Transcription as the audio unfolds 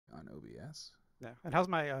OBS. Yeah. And how's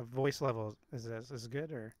my voice level? Is this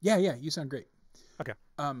good or? Yeah, you sound great. Okay.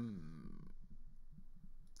 And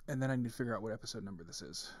then I need to figure out what episode number this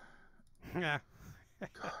is. Yeah.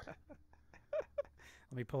 God.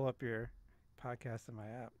 Let me pull up your podcast in my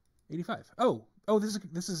app. 85.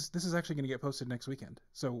 This is actually going to get posted next weekend.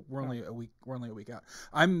 So we're only a week out.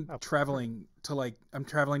 I'm traveling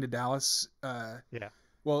to Dallas. Yeah.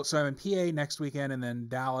 Well, so I'm in PA next weekend, and then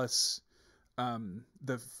Dallas,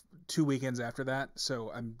 the 2 weekends after that.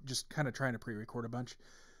 So I'm just kind of trying to pre-record a bunch,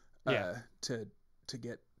 to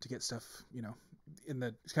get stuff,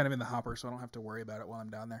 it's kind of in the hopper, so I don't have to worry about it while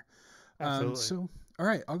I'm down there. Absolutely. So all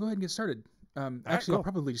right, I'll go ahead and get started. Actually, I'll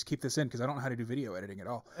probably just keep this in because I don't know how to do video editing at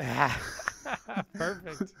all.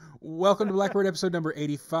 Perfect. Welcome to Blackbird episode number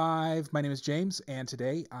 85. My name is James, and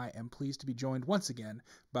today I am pleased to be joined once again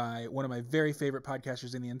by one of my very favorite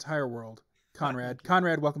podcasters in the entire world, Conrad.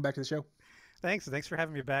 Conrad, welcome back to the show. Thanks for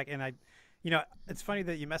having me back. And it's funny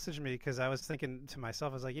that you messaged me because I was thinking to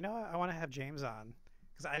myself, I was like, I want to have James on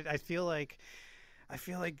because I feel like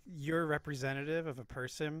you're representative of a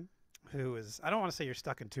person who is, I don't want to say you're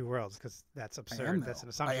stuck in two worlds because that's absurd. That's an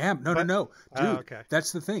assumption. I am. No. Dude, okay.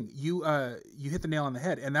 That's the thing. You hit the nail on the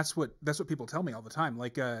head. And that's what people tell me all the time.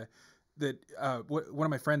 Like, one of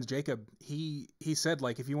my friends, Jacob, he said,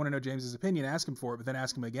 like, if you want to know James's opinion, ask him for it, but then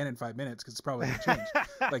ask him again in 5 minutes because it's probably going to change.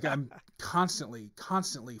 Like, I'm constantly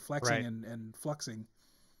flexing and fluxing.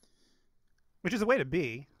 Which is a way to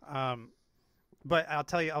be. But I'll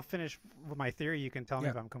tell you, I'll finish with my theory. You can tell me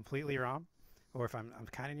if I'm completely wrong or if I'm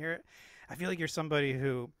kind of near it. I feel like you're somebody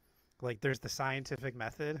who, like, there's the scientific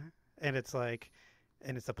method and it's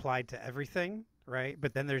applied to everything, right?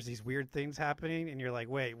 But then there's these weird things happening and you're like,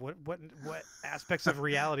 wait, what aspects of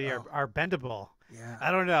reality are bendable? Yeah.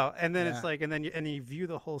 I don't know. And then it's like, and then you view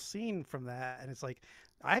the whole scene from that. And it's like,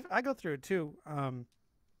 I go through it too.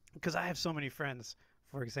 Because I have so many friends,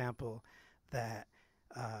 for example, that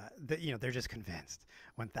they're just convinced,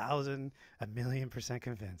 1,000, 1,000,000%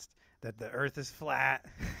 convinced that the Earth is flat.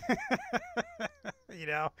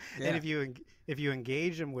 And if you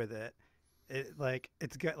engage them with it,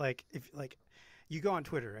 it's good. Like if you go on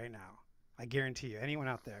Twitter right now, I guarantee you, anyone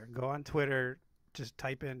out there, go on Twitter, just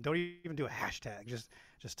type in, don't even do a hashtag, just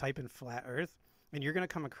type in flat Earth, and you're gonna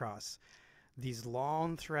come across these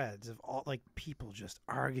long threads of all like people just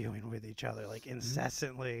arguing with each other like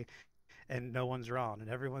incessantly. And no one's wrong, and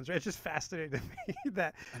everyone's right. It's just fascinating to me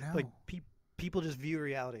that like people just view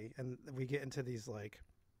reality, and we get into these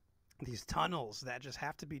tunnels that just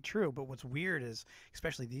have to be true. But what's weird is,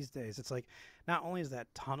 especially these days, it's like not only is that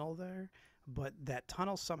tunnel there, but that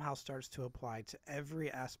tunnel somehow starts to apply to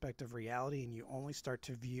every aspect of reality, and you only start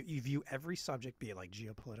to view every subject, be it like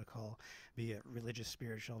geopolitical, be it religious,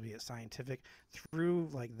 spiritual, be it scientific, through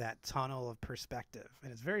like that tunnel of perspective.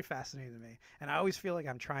 And it's very fascinating to me. And I always feel like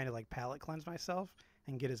I'm trying to like palate cleanse myself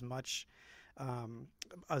and get as much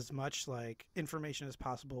like information as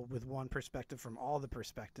possible with one perspective from all the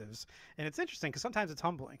perspectives. And it's interesting because sometimes it's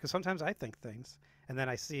humbling, because sometimes I think things and then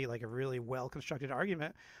I see like a really well constructed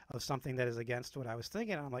argument of something that is against what I was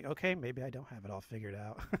thinking, and I'm like, okay, maybe I don't have it all figured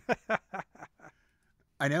out.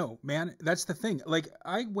 I know, man. That's the thing. Like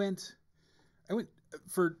I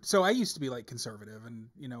used to be like conservative and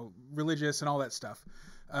religious and all that stuff.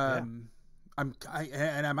 I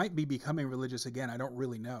might be becoming religious again. I don't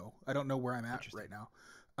really know. I don't know where I'm at right now.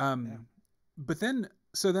 But then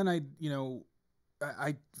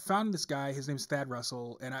I found this guy. His name's Thad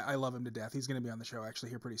Russell, and I love him to death. He's going to be on the show actually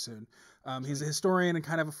here pretty soon. He's a historian and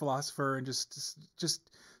kind of a philosopher, and just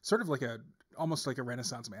sort of like almost like a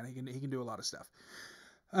Renaissance man. He can do a lot of stuff.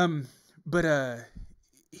 But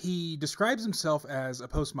he describes himself as a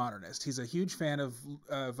postmodernist. He's a huge fan of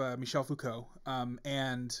Michel Foucault. I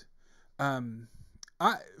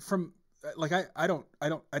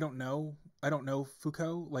don't know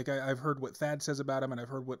Foucault. Like I've heard what Thad says about him, and I've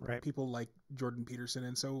heard what people like Jordan Peterson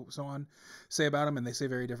and so on say about him, and they say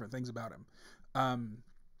very different things about him.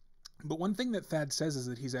 But one thing that Thad says is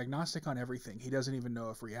that he's agnostic on everything. He doesn't even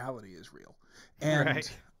know if reality is real. And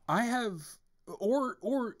I have,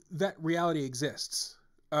 or that reality exists.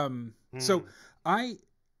 So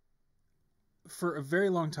for a very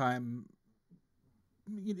long time,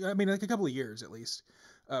 I mean, like a couple of years at least,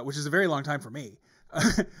 which is a very long time for me.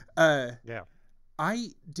 I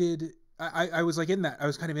was like I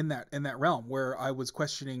was kind of in that realm where I was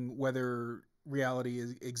questioning whether reality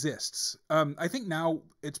exists. I think now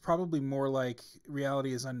it's probably more like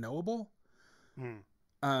reality is unknowable.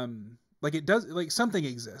 Like it does, like something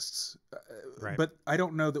exists, but I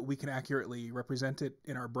don't know that we can accurately represent it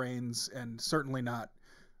in our brains, and certainly not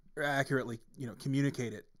accurately,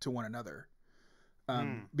 communicate it to one another.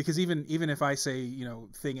 Because even if I say, you know,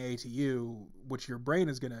 thing A to you, which your brain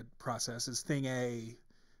is going to process is thing A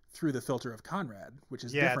through the filter of Conrad, which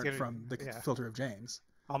is different from the filter of James.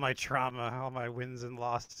 All my trauma, all my wins and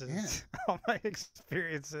losses, all my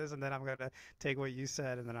experiences, and then I'm going to take what you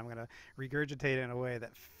said, and then I'm going to regurgitate it in a way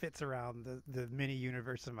that fits around the mini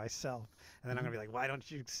universe of myself. And then I'm going to be like, why don't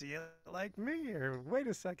you see it like me? Or wait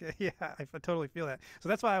a second. Yeah, I totally feel that. So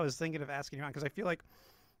that's why I was thinking of asking you on, because I feel like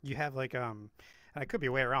you have like, and I could be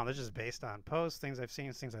way around. This is just based on posts, things I've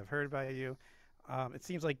seen, things I've heard by you. It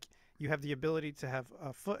seems like you have the ability to have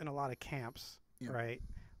a foot in a lot of camps, right?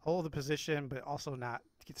 Hold the position, but also not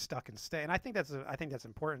get stuck and stay. And I think that's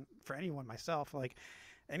important for anyone, myself. Like,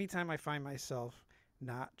 anytime I find myself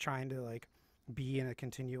not trying to like be in a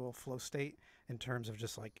continual flow state in terms of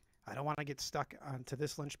just like, I don't want to get stuck onto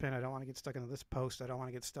this linchpin. I don't want to get stuck into this post. I don't want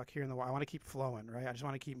to get stuck here in the wall. I want to keep flowing, right? I just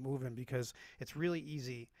want to keep moving, because it's really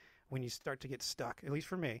easy when you start to get stuck, at least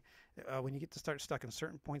for me, when you get to start stuck in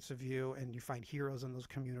certain points of view and you find heroes in those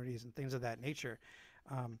communities and things of that nature.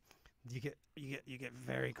 You get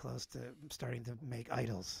very close to starting to make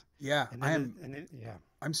idols. Yeah,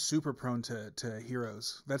 I'm super prone to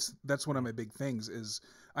heroes. That's one of my big things is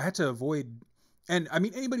I had to avoid, and I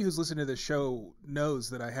mean anybody who's listened to this show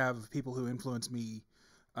knows that I have people who influence me,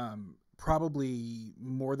 probably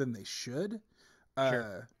more than they should.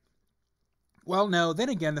 Sure. Well, no. Then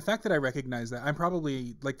again, the fact that I recognize that, I'm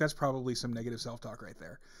probably like that's probably some negative self-talk right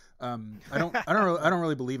there. I don't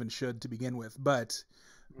really believe in should to begin with, but.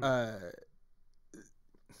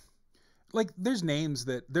 Like there's names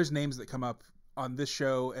that come up on this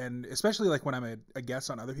show, and especially like when I'm a guest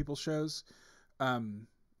on other people's shows,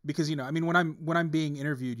 because you know, I mean, when I'm being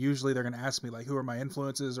interviewed, usually they're going to ask me like, who are my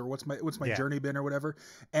influences, or what's my journey been, or whatever,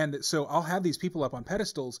 and so I'll have these people up on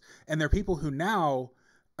pedestals, and they're people who now,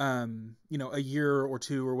 you know, a year or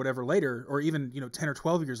two or whatever later, or even, you know, 10 or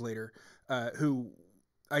 12 years later, who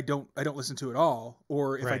I don't listen to at all,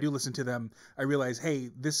 or if I do listen to them, I realize, hey,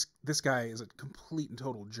 this guy is a complete and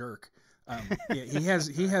total jerk. Yeah, he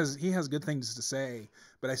has good things to say,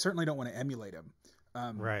 but I certainly don't want to emulate him.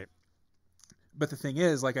 Right. But the thing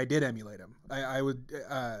is, like, I did emulate him. I would.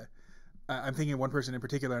 I'm thinking of one person in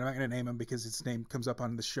particular. I'm not going to name him because his name comes up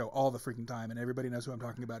on the show all the freaking time, and everybody knows who I'm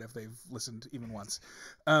talking about if they've listened even once.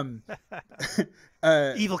 Evel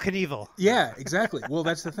Knievel. Yeah, exactly. Well,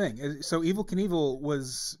 that's the thing. So Evel Knievel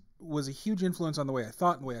was a huge influence on the way I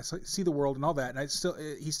thought and the way I see the world and all that. And he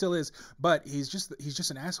still is, but he's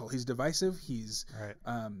just an asshole. He's divisive. He's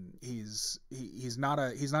not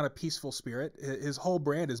a peaceful spirit. His whole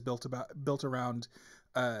brand is built around,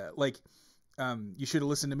 you should have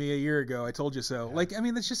listened to me a year ago. I told you so. Yeah. Like, I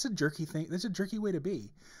mean, that's just a jerky thing. That's a jerky way to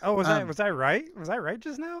be. Oh, was I right? Was I right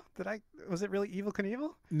just now? Was it really Evel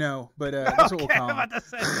Knievel? No, but that's what we'll call him. I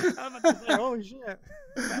was about to say, holy shit,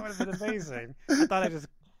 that would have been amazing. I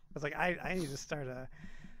was like, I need to start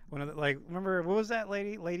one of the, like, remember what was that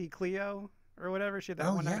lady Cleo or whatever? She had that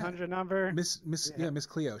 1-900 number. Miss Cleo. Miss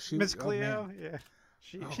Cleo. Yeah.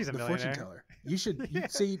 She's a millionaire. Fortune teller. You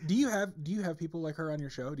should see. Do you have people like her on your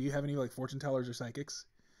show? Do you have any like fortune tellers or psychics?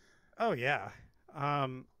 Oh yeah,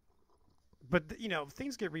 but you know,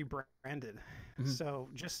 things get rebranded. Mm-hmm. So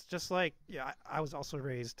just like I was also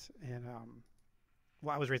raised in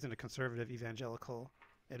I was raised in a conservative evangelical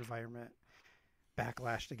environment,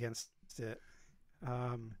 backlashed against it,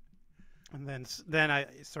 and then I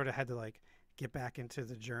sort of had to like get back into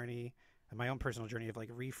the journey, my own personal journey of like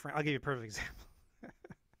reframe. I'll give you a perfect example.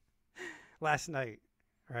 Last night,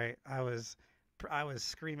 right? I was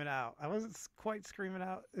screaming out. I wasn't quite screaming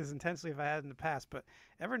out as intensely as I had in the past, but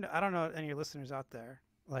I don't know any of your listeners out there.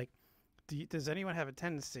 Like, does anyone have a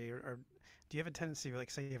tendency, or do you have a tendency, like,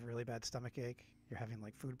 say you have a really bad stomach ache, you're having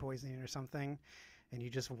like food poisoning or something, and you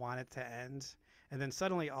just want it to end, and then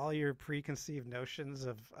suddenly all your preconceived notions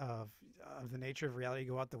of the nature of reality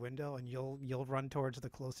go out the window, and you'll run towards the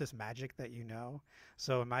closest magic that you know.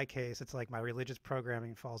 So in my case, it's like my religious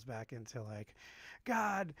programming falls back into like,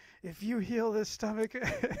 God, if you heal this stomach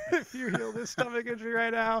injury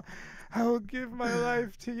right now, I will give my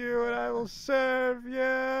life to you and I will serve you.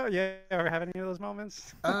 Yeah, ever have any of those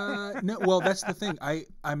moments? No. Well, that's the thing.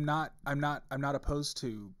 I'm not opposed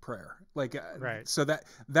to prayer. Like, right. So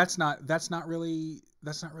that's not really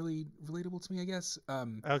relatable to me, I guess.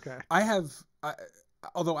 Okay.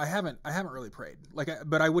 Although I haven't really prayed. Like,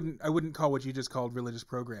 but I wouldn't call what you just called religious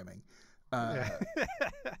programming.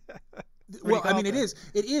 Well, I mean, it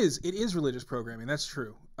is religious programming. That's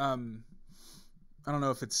true. I don't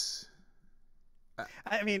know if it's.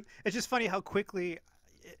 I mean, it's just funny how quickly,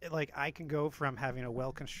 like, I can go from having a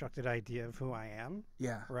well-constructed idea of who I am.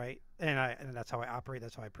 Yeah. Right. And that's how I operate.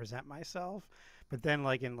 That's how I present myself. But then,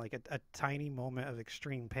 like in like a tiny moment of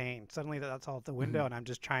extreme pain, suddenly that's all out the window, and I'm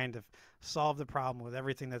just trying to solve the problem with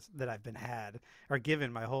everything that I've been had or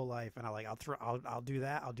given my whole life. And I'll do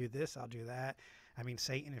that, I'll do this, I'll do that. I mean,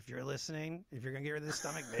 Satan, if you're listening, if you're gonna get rid of this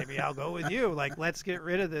stomach, maybe I'll go with you. Like, let's get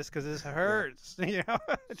rid of this because this hurts. You know,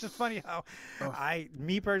 it's just funny how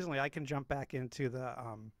me personally, I can jump back into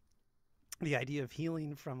the idea of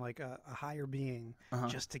healing from like a higher being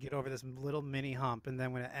just to get over this little mini hump, and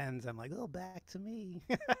then when it ends, I'm like, oh, back to me.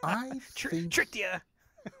 I think tricked you.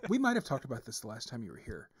 We might have talked about this the last time you were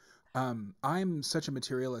here. I'm such a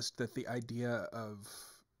materialist that the idea of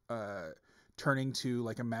turning to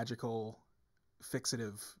like a magical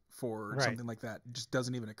fixative for something like that just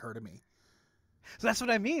doesn't even occur to me. So that's what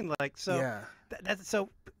I mean. Like, so yeah.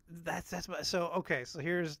 Okay. So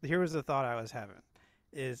here was the thought I was having.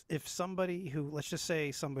 Is if somebody who, let's just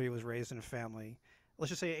say somebody was raised in a family, let's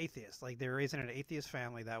just say atheist, like they were raised in an atheist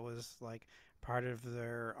family that was like part of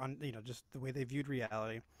their, just the way they viewed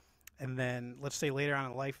reality. And then let's say later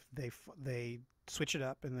on in life, they switch it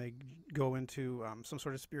up and they go into some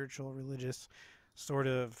sort of spiritual, religious sort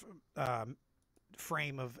of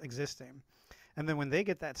frame of existing. And then when they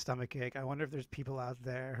get that stomach ache, I wonder if there's people out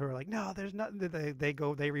there who are like, no, there's nothing.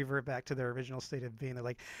 They revert back to their original state of being. They're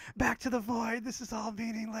like, back to the void. This is all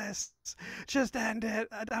meaningless. Just end it.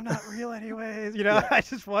 I'm not real anyways. You know,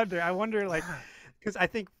 yeah. I wonder like, because I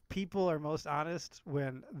think people are most honest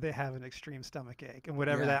when they have an extreme stomach ache, and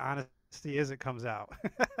whatever that honesty is, it comes out.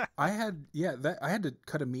 I had to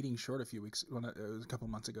cut a meeting short a few weeks. Well, it was a couple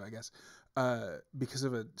months ago, I guess, because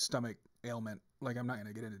of a stomach ailment. Like, I'm not going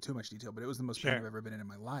to get into too much detail, but it was the most pain I've ever been in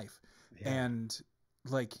my life. Yeah. And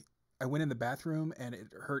like, I went in the bathroom and it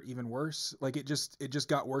hurt even worse. Like it just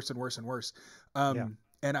got worse and worse and worse. And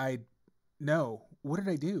what did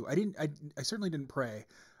I do? I certainly didn't pray.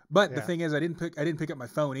 But the thing is, I didn't pick up my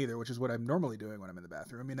phone either, which is what I'm normally doing when I'm in the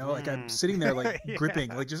bathroom. You know, like I'm sitting there like gripping,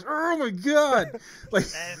 like just, oh my God, like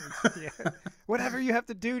whatever you have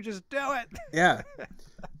to do, just do it. Yeah.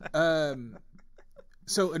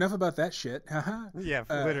 So enough about that shit. Yeah,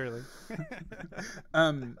 literally.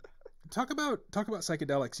 Talk about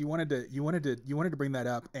psychedelics. You wanted to bring that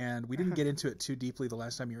up, and we didn't get into it too deeply the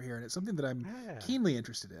last time you were here, and it's something that I'm keenly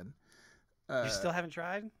interested in. You still haven't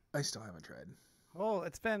tried? I still haven't tried. Oh,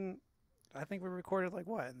 it's been. I think we recorded like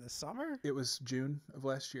what, in the summer? It was June of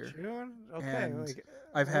last year. June? Okay. And like,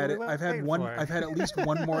 I've had at least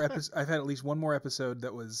one more episode. I've had at least one more episode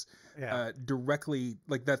that was directly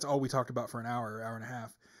like that's all we talked about for an hour and a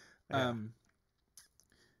half. Yeah.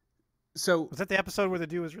 So was that the episode where the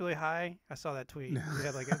dude was really high? I saw that tweet. No. You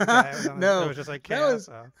had like a guy it was just like chaos.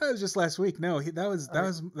 That was just last week. No, that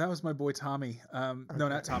was my boy Tommy. No,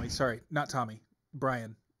 not Tommy. Sorry, not Tommy.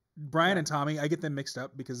 Brian and Tommy. I get them mixed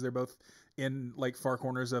up because they're both in like far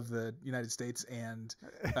corners of the United States, and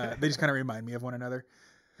they just kind of remind me of one another.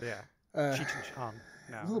 Yeah. Cheech and Chong.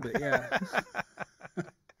 No. A little bit, yeah.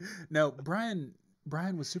 No, Brian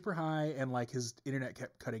was super high, and like his internet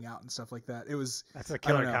kept cutting out and stuff like that. That's a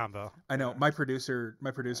killer combo. I know. My producer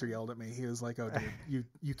yelled at me. He was like, "Oh, dude,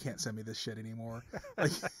 you can't send me this shit anymore."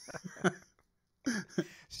 Like,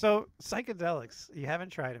 so psychedelics, you haven't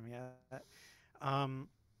tried them yet.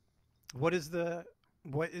 What is the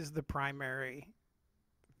primary?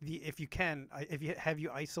 If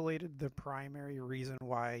you isolated the primary reason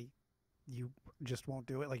why you just won't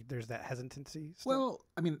do it? Like, there's that hesitancy still? Well,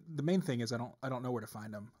 I mean, the main thing is I don't know where to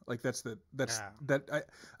find them. Like I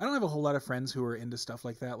don't have a whole lot of friends who are into stuff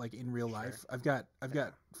like that, like in real life. I've got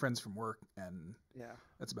friends from work, and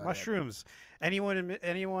that's about mushrooms. It. Anyone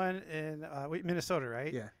in Minnesota,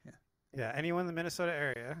 right? Yeah. Anyone in the Minnesota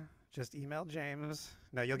area, just email James.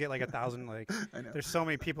 No, you'll get like 1,000. Like, I know. There's so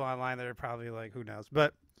many people online that are probably like, who knows?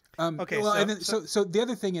 But okay. Well, so the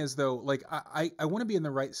other thing is though, like I want to be in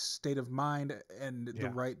the right state of mind and the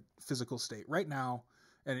right physical state right now.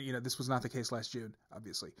 And this was not the case last June,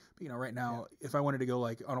 obviously. But right now, if I wanted to go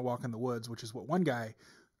like on a walk in the woods, which is what one guy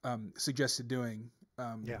suggested doing,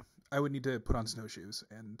 I would need to put on snowshoes,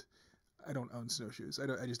 and I don't own snowshoes.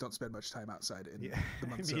 I just don't spend much time outside in the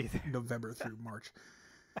months of November through March.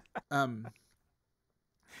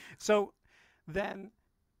 So then.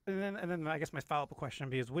 And then I guess my follow-up question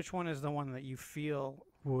would be: is which one is the one that you feel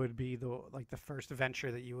would be the first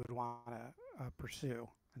venture that you would want to pursue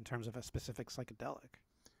in terms of a specific psychedelic?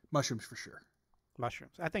 Mushrooms for sure.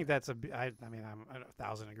 Mushrooms. I think that's I'm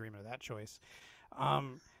 1,000 agreement with that choice.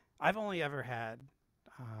 I've only ever had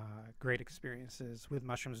great experiences with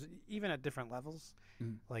mushrooms, even at different levels,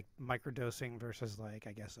 like microdosing versus like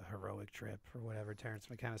I guess a heroic trip or whatever, Terrence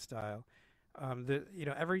McKenna style.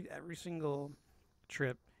 Every single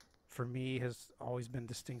trip for me has always been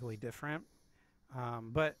distinctly different.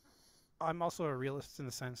 But I'm also a realist in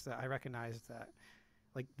the sense that I recognize that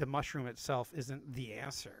like the mushroom itself isn't the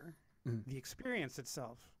answer. Mm. The experience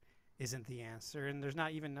itself isn't the answer, and there's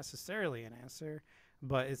not even necessarily an answer,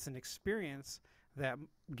 but it's an experience that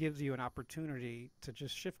gives you an opportunity to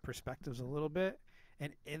just shift perspectives a little bit.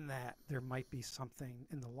 And in that, there might be something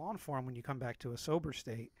in the long form when you come back to a sober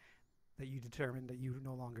state that you determine that you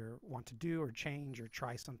no longer want to do or change or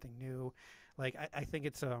try something new. Like I think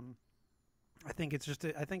it's I think it's just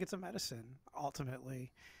I think it's a medicine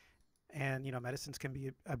ultimately, and medicines can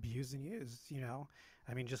be abused and used.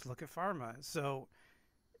 I mean, just look at pharma. So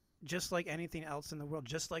just like anything else in the world,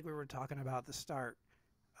 just like we were talking about at the start,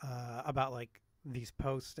 about like these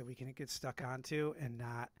posts that we can get stuck onto and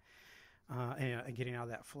not and getting out of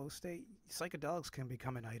that flow state, psychedelics can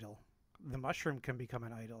become an idol. The mushroom can become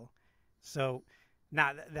an idol. So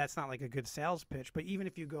that's not like a good sales pitch, but even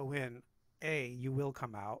if you go in, A, you will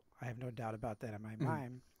come out. I have no doubt about that in my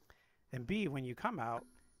mind. And B, when you come out,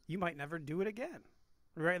 you might never do it again.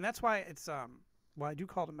 Right? And that's why it's well, I do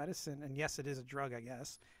call it a medicine, and yes, it is a drug, I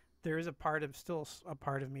guess. There is still a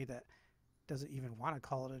part of me that doesn't even want to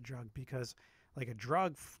call it a drug, because like a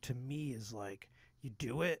drug to me is like you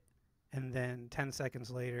do it and then 10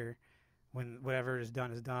 seconds later, when whatever is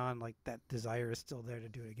done, like that desire is still there to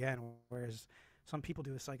do it again. Whereas some people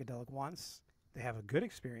do a psychedelic once, they have a good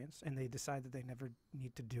experience, and they decide that they never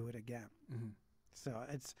need to do it again. Mm-hmm. So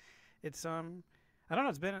it's I don't know.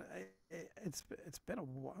 It's been a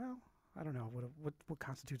while. I don't know what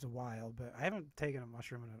constitutes a while, but I haven't taken a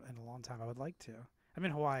mushroom in a long time. I would like to. I'm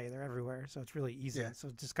in Hawaii; they're everywhere, so it's really easy. Yeah. So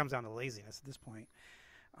it just comes down to laziness at this point.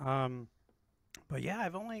 But yeah, I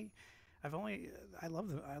love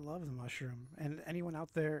the mushroom. And anyone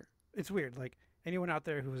out there, it's weird. Like anyone out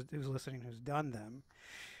there who's listening who's done them.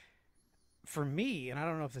 For me, and I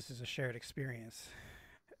don't know if this is a shared experience,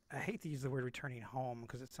 I hate to use the word returning home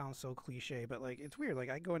because it sounds so cliche, but like it's weird. Like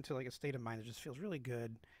I go into like a state of mind that just feels really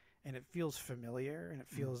good, and it feels familiar, and it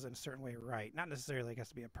feels in a certain way right. Not necessarily like it has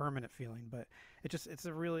to be a permanent feeling, but it's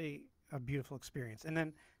a beautiful experience. And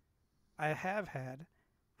then I have had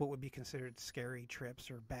what would be considered scary trips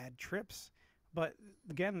or bad trips, but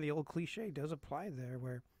again, the old cliche does apply there,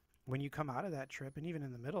 where when you come out of that trip, and even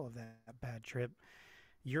in the middle of that bad trip,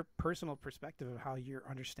 your personal perspective of how you're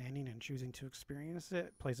understanding and choosing to experience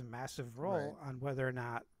it plays a massive role on whether or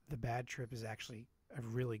not the bad trip is actually a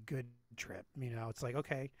really good trip. It's like,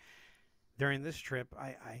 okay, during this trip,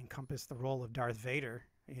 I encompassed the role of Darth Vader.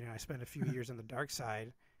 I spent a few years on the dark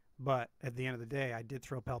side, but at the end of the day, I did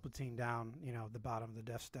throw Palpatine down, the bottom of the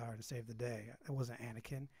Death Star and save the day. It wasn't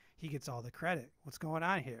Anakin. He gets all the credit. What's going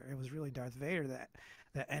on here? It was really Darth Vader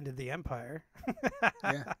that ended the Empire.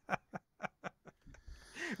 Yeah.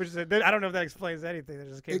 Which is I don't know if that explains anything. That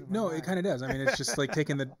just came to my mind. It kind of does. I mean, it's just like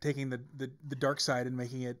taking the dark side and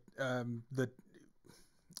making it I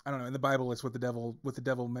don't know. In the Bible, it's what the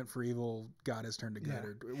devil meant for evil, God has turned to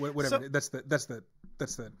good, or whatever. So, that's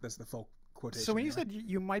the full quotation. So when you said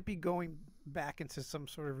you might be going back into some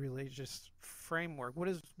sort of religious framework, what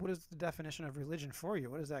is the definition of religion for you?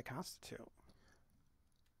 What does that constitute?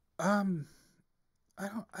 I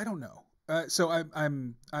don't know. So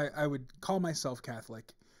I would call myself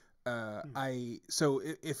Catholic. So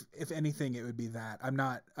if anything, it would be that. I'm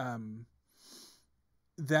not.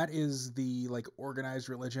 That is the like organized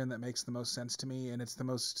religion that makes the most sense to me, and it's the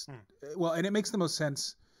most well, and it makes the most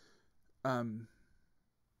sense. From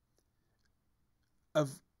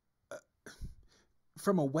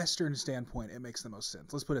a Western standpoint, it makes the most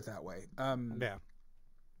sense. Let's put it that way. Yeah.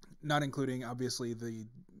 Not including obviously the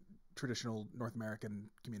traditional North American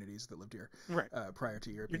communities that lived here, right? Prior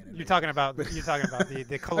to European. You're talking about the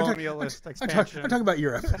colonialist expansion. I'm talking about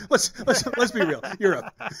Europe. Let's be real.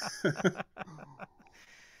 Europe.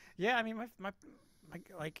 Yeah, I mean, my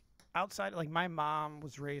like outside, like my mom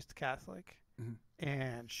was raised Catholic,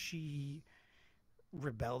 and she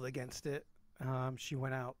rebelled against it. She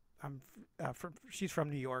went out. She's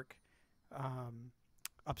from New York,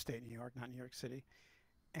 upstate New York, not New York City,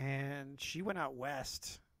 and she went out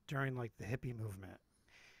west during like the hippie movement,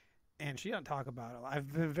 and she doesn't talk about it.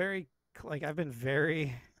 I've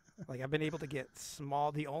been able to get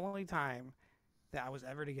small. The only time that I was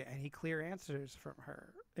ever to get any clear answers from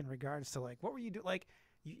her in regards to like, what were you doing? Like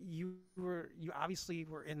you obviously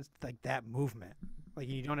were in like that movement, like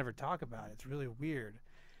you don't ever talk about it. It's really weird.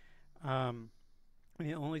 And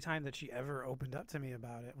the only time that she ever opened up to me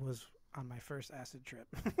about it was on my first acid trip.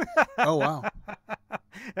 Oh, wow.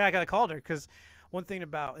 Yeah, I called her because one thing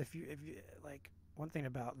about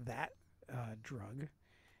that drug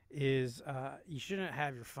is you shouldn't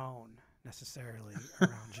have your phone necessarily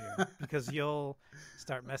around you, because you'll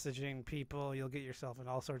start messaging people. You'll get yourself in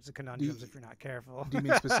all sorts of conundrums if you're not careful. Do you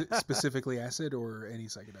mean specifically acid or any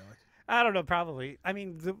psychedelic? I don't know. Probably. I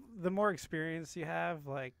mean, the more experience you have,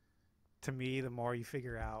 like, to me, the more you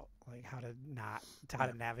figure out like how to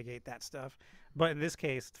navigate that stuff. But in this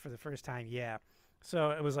case, for the first time, yeah.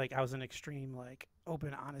 So it was like I was in extreme, like,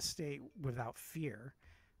 open, honest state without fear.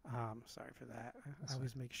 Sorry for that. I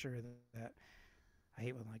always make sure that I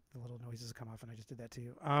hate when like the little noises come off, and I just did that to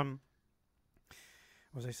you. What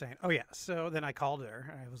was I saying? Oh yeah. So then I called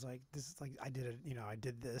her. I was like, "This is like I did it. I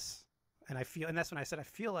did this, and I feel." And that's when I said, "I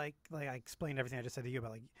feel like I explained everything I just said to you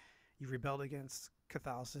about like you rebelled against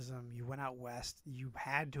Catholicism. You went out west. You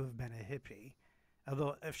had to have been a hippie.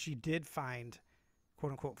 Although if she did find,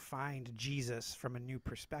 quote unquote, find Jesus from a new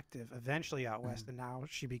perspective, eventually out west, and now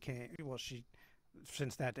she became she."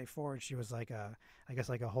 Since that day forward, she was like I guess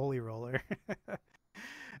like a holy roller.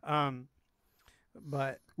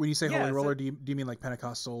 But when you say holy roller, do you mean like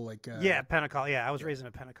Pentecostal, like? Yeah, Pentecostal. Yeah, I was raised in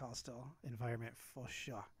a Pentecostal environment for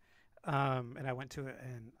sure. And I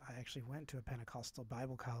actually went to a Pentecostal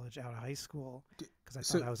Bible college out of high school because I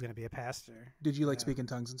thought I was going to be a pastor. Did you like speak in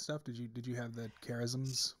tongues and stuff? Did you have the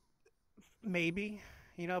charisms? Maybe.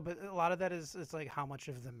 But a lot of that is like how much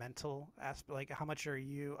of the mental aspect, like how much are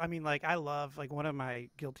you? I mean, like I love, like, one of my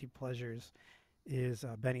guilty pleasures is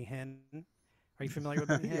Benny Hinn. Are you familiar with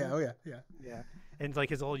Benny Hinn? Yeah. Yeah. And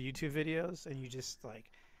like his old YouTube videos, and he's just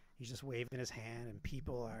waving his hand, and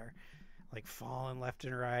people are like falling left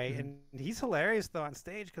and right, and he's hilarious though on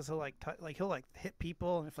stage because he'll he'll hit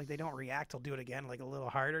people, and if like they don't react, he'll do it again like a little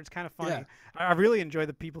harder. It's kind of funny. Yeah. I really enjoy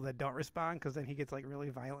the people that don't respond, because then he gets like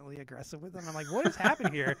really violently aggressive with them. I'm like, what has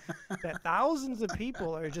happened here that thousands of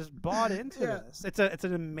people are just bought into this? It's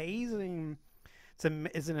an amazing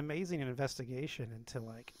investigation into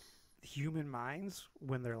like human minds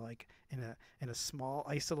when they're like in a small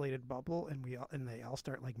isolated bubble, and they all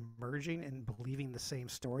start like merging and believing the same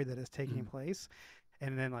story that is taking place.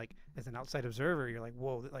 And then like as an outside observer, you're like,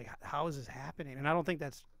 whoa, like how is this happening? And I don't think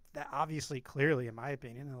that obviously, clearly, in my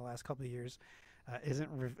opinion, in the last couple of years,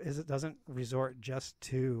 doesn't resort just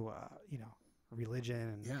to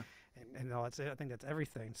religion and all that. I think that's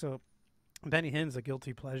everything. So Benny Hinn's a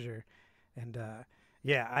guilty pleasure, and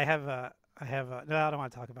I have no, I don't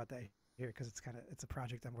want to talk about that here because it's a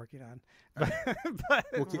project I'm working on. But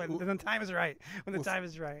when the time is right,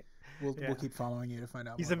 we'll keep following you to find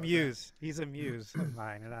out. He's a muse. He's a muse of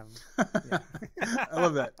mine, and I'm. Yeah. I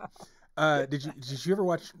love that. Did you ever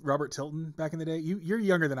watch Robert Tilton back in the day? You're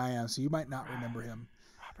younger than I am, so you might not remember him.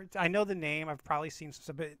 I know the name. I've probably seen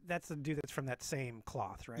some, but that's the dude that's from that same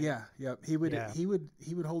cloth, right? Yeah. He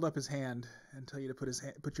would hold up his hand and tell you to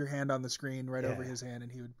put your hand on the screen right over his hand,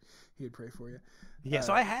 and he would pray for you. Yeah.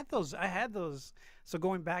 So I had those. So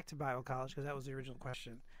going back to Bible college, because that was the original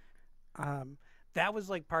question. That was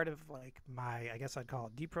like part of like my, I guess I'd call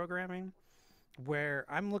it deprogramming, where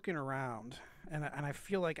I'm looking around and I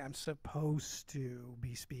feel like I'm supposed to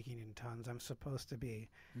be speaking in tongues. I'm supposed to be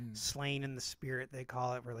slain in the spirit, they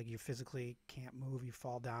call it, where like you physically can't move, you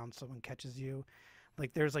fall down, someone catches you.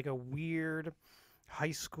 Like there's like a weird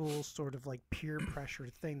high school sort of like peer pressure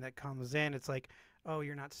thing that comes in. It's like, oh,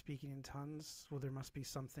 you're not speaking in tongues? Well, there must be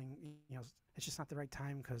something, it's just not the right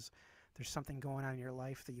time because there's something going on in your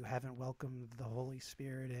life that you haven't welcomed the Holy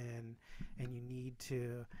Spirit in, and you need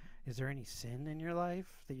to. Is there any sin in your life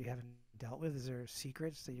that you haven't dealt with? Is there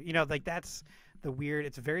secrets that like that's the weird?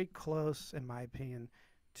 It's very close, in my opinion,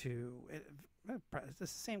 to it's the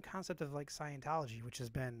same concept of like Scientology, which has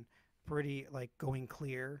been pretty like going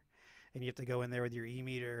clear, and you have to go in there with your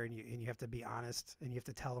e-meter, and you have to be honest, and you have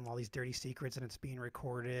to tell them all these dirty secrets, and it's being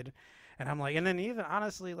recorded. And I'm like, and then even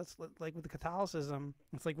honestly, like with the Catholicism,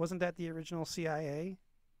 it's like, wasn't that the original CIA?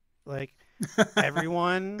 Like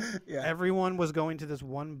everyone was going to this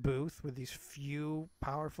one booth with these few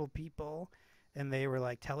powerful people, and they were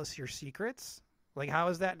like, tell us your secrets. Like, how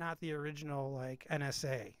is that not the original like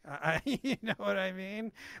NSA? You know what I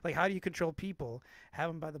mean? Like, how do you control people?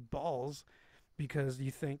 Have them by the balls, because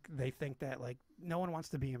they think that like no one wants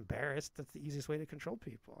to be embarrassed. That's the easiest way to control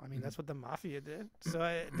people. I mean, that's what the mafia did. So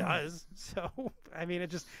it does. So I mean,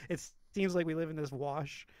 it seems like we live in this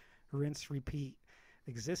wash, rinse, repeat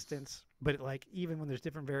existence. But like even when there's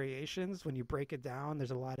different variations, when you break it down, there's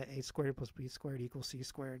a lot of a squared plus b squared equals c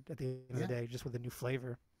squared at the end of the day, just with a new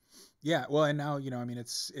flavor. Yeah. Well, and now I mean,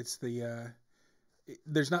 it's the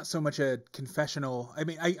there's not so much a confessional. I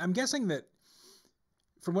mean, I'm guessing that.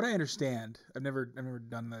 From what I understand, I've never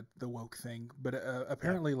done the woke thing, but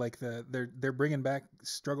apparently like they're bringing back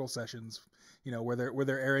struggle sessions, where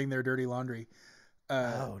they're airing their dirty laundry.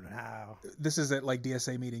 Oh no. This is at like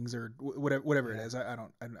DSA meetings or whatever it Yeah. is.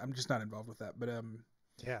 I'm just not involved with that. But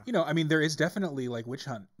Yeah. you know, I mean, there is definitely like witch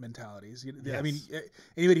hunt mentalities. I mean, Yes.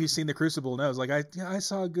 anybody who's seen The Crucible knows. Like I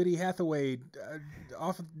saw Goody Hathaway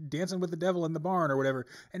off dancing with the devil in the barn or whatever,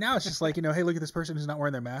 and now it's just like, you know, hey, look at this person who's not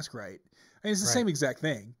wearing their mask right. I mean, it's the Right. same exact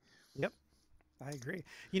thing. Yep. I agree.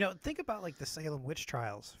 You know, think about like the Salem witch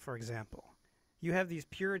trials, for example. You have these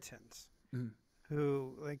Puritans Mm.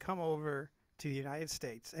 who they come over to the United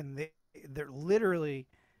States and they're literally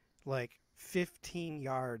like 15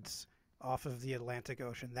 yards off of the Atlantic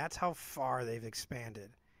Ocean. That's how far they've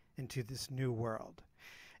expanded into this new world.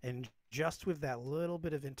 And just with that little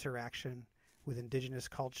bit of interaction with indigenous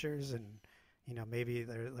cultures and you know, maybe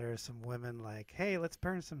there are some women like, hey, let's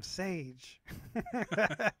burn some sage.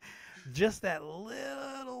 Just that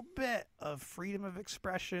little bit of freedom of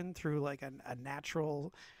expression through like a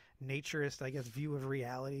natural naturist, I guess, view of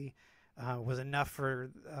reality was enough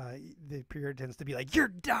for the Puritans to be like, "You're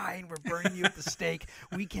dying. We're burning you at the stake.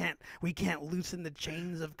 We can't loosen the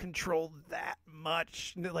chains of control that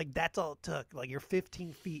much. Like that's all it took. Like you're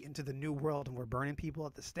 15 feet into the new world, and we're burning people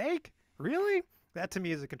at the stake. Really? That to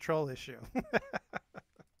me is a control issue."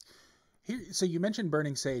 Here, so you mentioned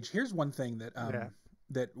burning sage. Here's one thing that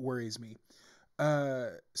that worries me.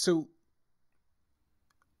 So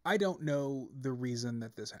I don't know the reason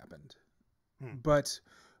that this happened, but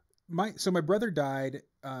my brother died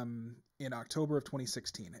in October of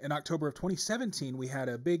 2016. In October of 2017, we had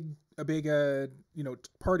a big you know,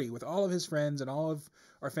 party with all of his friends and all of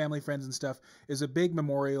our family friends and stuff. Is a big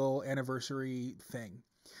memorial anniversary thing,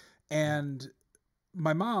 and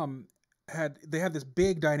my mom had this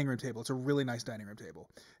big dining room table. It's a really nice dining room table,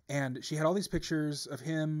 and she had all these pictures of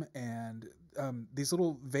him and these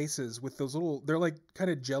little vases with those little, they're like kind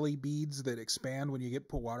of jelly beads that expand when you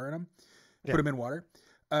put water in them. Put them in water.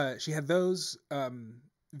 She had those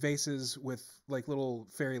vases with like little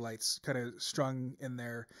fairy lights kind of strung in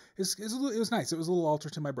there. It was nice. It was a little altar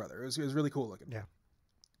to my brother. It was really cool looking. Yeah.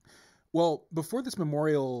 Well, before this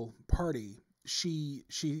memorial party, she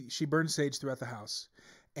burned sage throughout the house,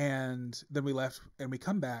 and then we left and we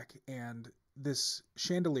come back, and this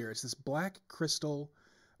chandelier, it's this black crystal.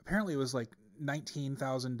 Apparently, it was like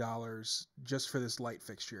 $19,000 just for this light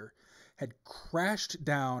fixture. Had crashed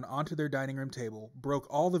down onto their dining room table, broke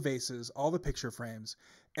all the vases, all the picture frames,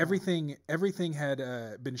 everything had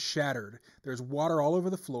been shattered. There's water all over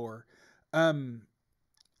the floor, and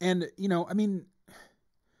you know, I mean,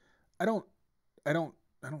 I don't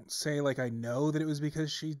say like I know that it was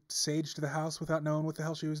because she saged the house without knowing what the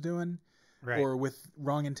hell she was doing, Right. or with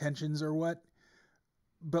wrong intentions or what,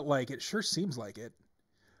 but like it sure seems like it.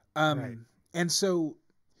 Right. And so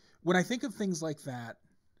when I think of things like that,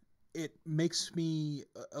 it makes me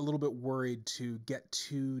a little bit worried to get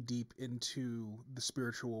too deep into the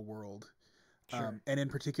spiritual world. Sure. And in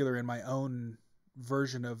particular in my own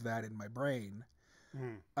version of that in my brain.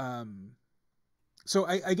 So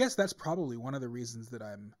I guess that's probably one of the reasons that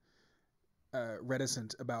I'm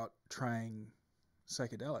reticent about trying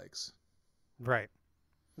psychedelics. Right.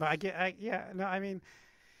 No, I mean,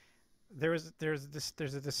 there's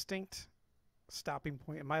a distinct stopping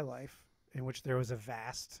point in my life in which there was a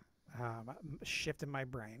vast shift in my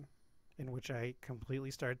brain in which I completely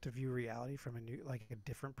started to view reality from a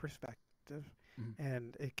different perspective. Mm-hmm.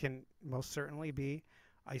 And it can most certainly be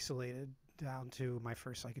isolated down to my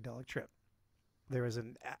first psychedelic trip. There's a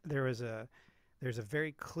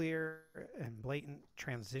very clear and blatant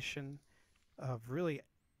transition of really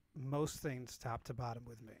most things top to bottom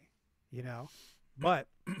with me, you know, but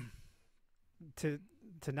to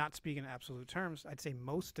not speak in absolute terms, I'd say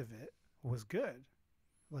most of it was good,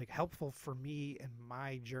 like helpful for me and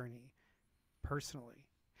my journey personally.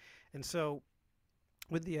 And so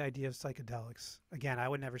with the idea of psychedelics, again, I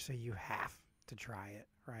would never say you have to try it,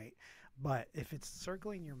 right? But if it's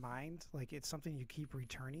circling your mind, like it's something you keep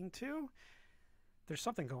returning to, there's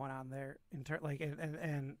something going on there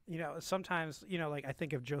and you know, sometimes, you know, like I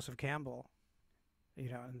think of Joseph Campbell, you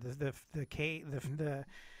know, and the cave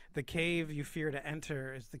the cave you fear to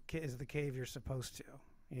enter is the cave you're supposed to,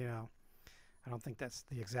 you know. I don't think that's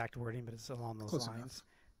the exact wording, but it's along those Close lines.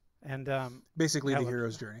 Enough. And basically the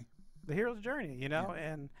hero's journey. The hero's journey, you know,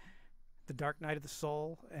 and the dark night of the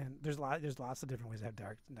soul, and there's lots of different ways to have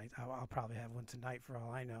dark nights. I'll probably have one tonight for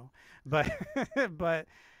all I know, but but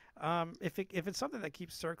if it's something that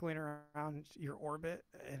keeps circling around your orbit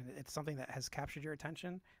and it's something that has captured your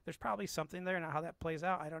attention, there's probably something there. Now how that plays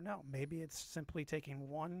out, I don't know. Maybe it's simply taking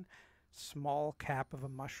one small cap of a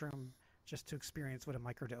mushroom just to experience what a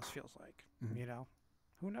microdose feels like. Mm-hmm. You know,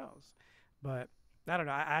 who knows? But I don't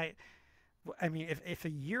know. I mean, if a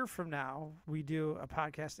year from now we do a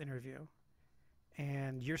podcast interview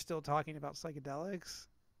and you're still talking about psychedelics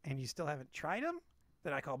and you still haven't tried them,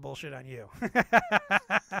 then I call bullshit on you.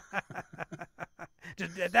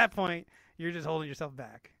 Just at that point, you're just holding yourself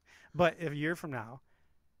back. But if a year from now,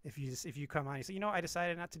 if you come on and you say, I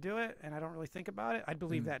decided not to do it and I don't really think about it, I'd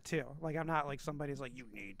believe that too. Like, I'm not like somebody's like, you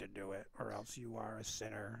need to do it or else you are a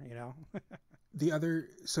sinner, The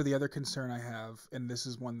other concern I have, and this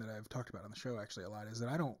is one that I've talked about on the show actually a lot, is that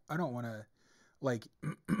I don't want to, like,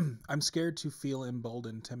 I'm scared to feel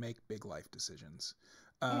emboldened to make big life decisions.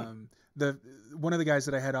 One of the guys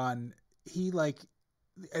that I had on, he like,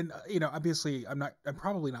 and obviously I'm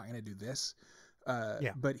probably not going to do this,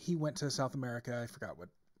 but he went to South America. I forgot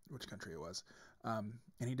which country it was. And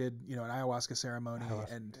he did, an ayahuasca ceremony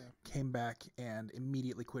and came back and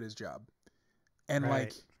immediately quit his job. And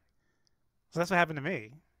like, so that's what happened to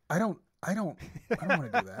me. I don't want to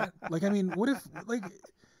do that. Like, I mean, what if, like,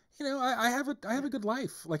 I have a good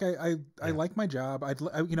life. Like, I like my job. I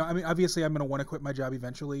mean, obviously I'm going to want to quit my job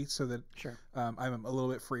eventually so that I'm a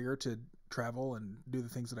little bit freer to travel and do the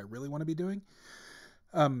things that I really want to be doing.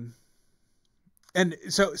 And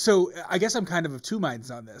so I guess I'm kind of two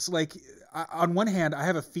minds on this. Like, on one hand, I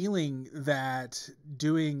have a feeling that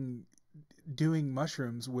doing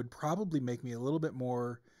mushrooms would probably make me a little bit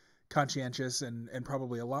more conscientious and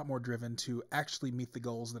probably a lot more driven to actually meet the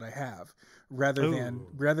goals that I have rather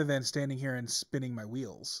than standing here and spinning my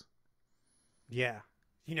wheels. Yeah.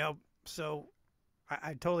 So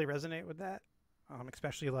I totally resonate with that.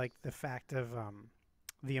 Especially like the fact of,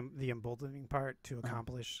 the emboldening part to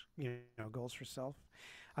accomplish, goals for self.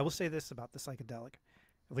 I will say this about the psychedelic,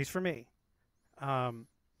 at least for me.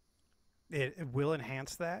 It will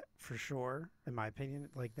enhance that for sure, in my opinion.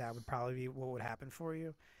 Like, that would probably be what would happen for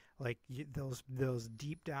you. Like, those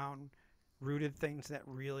deep down rooted things that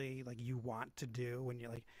really like you want to do when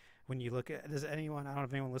you look at, I don't know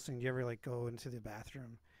if anyone listening, do you ever like go into the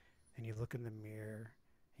bathroom and you look in the mirror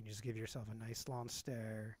and you just give yourself a nice long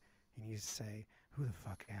stare and you say, who the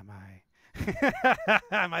fuck am I?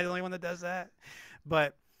 Am I the only one that does that?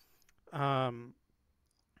 But,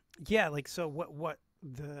 yeah, like, so what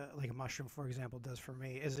like a mushroom, for example, does for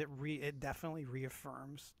me is it definitely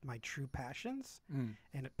reaffirms my true passions,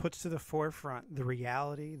 and it puts to the forefront the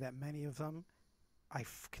reality that many of them I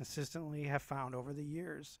consistently have found over the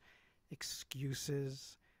years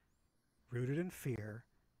excuses rooted in fear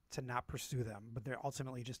to not pursue them, but they're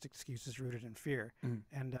ultimately just excuses rooted in fear.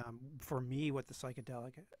 And for me, with the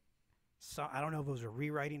psychedelic, so I don't know if it was a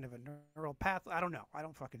rewriting of a neural path. I don't know. I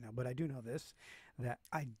don't fucking know. But I do know this, that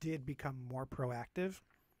I did become more proactive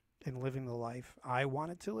in living the life I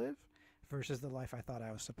wanted to live versus the life I thought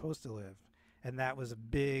I was supposed to live. And that was a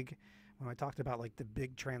big, when I talked about like the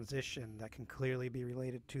big transition that can clearly be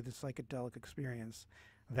related to the psychedelic experience,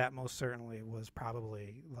 that most certainly was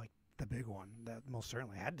probably like the big one. That most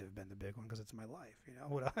certainly had to have been the big one because it's my life.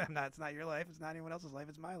 It's not your life. It's not anyone else's life.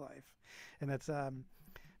 It's my life. And that's,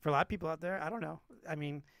 for a lot of people out there, I don't know. I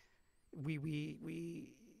mean, we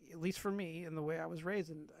at least for me and the way I was raised,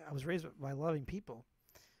 and I was raised by loving people.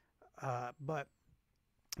 But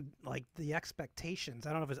like the expectations, I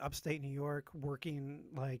don't know if it's upstate New York working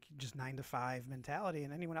like just 9 to 5 mentality,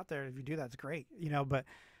 and anyone out there, if you do that, it's great, but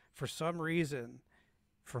for some reason,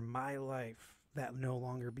 for my life, that no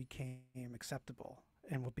longer became acceptable.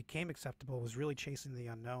 And what became acceptable was really chasing the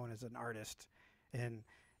unknown as an artist. And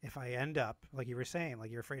if I end up, like you were saying, like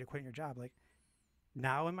you're afraid of quitting your job, like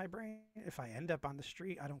now in my brain, if I end up on the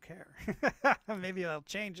street, I don't care. Maybe it'll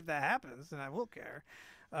change if that happens, and I will care.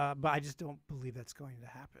 But I just don't believe that's going to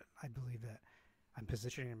happen. I believe that I'm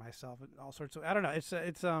positioning myself in all sorts of, I don't know.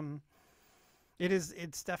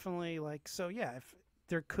 It's definitely like, so yeah, if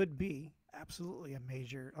there could be absolutely a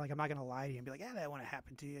major, like, I'm not going to lie to you and be like, yeah, that wouldn't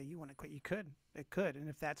happen to you. You want to quit. It could. And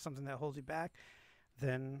if that's something that holds you back,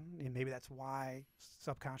 then maybe that's why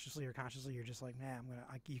subconsciously or consciously you're just like, nah,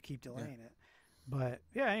 you keep delaying it. But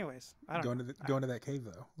yeah, anyways, I don't know. Going to that cave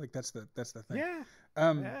though. Like that's the thing. Yeah.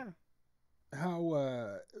 Yeah.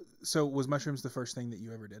 How, so was mushrooms the first thing that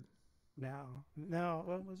you ever did? No.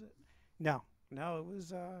 What was it? No, it was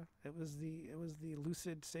the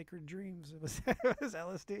lucid sacred dreams. It was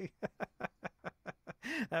LSD.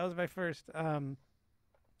 That was my first,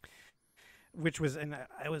 which was, and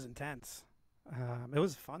it was intense. It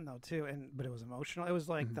was fun though too, but it was emotional. It was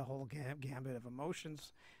like the whole gambit of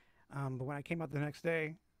emotions. But when I came out the next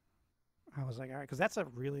day, I was like, all right, because that's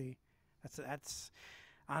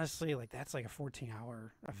honestly, like, that's like a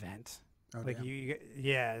 14-hour event. Oh, like damn.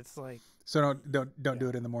 It's like, so don't do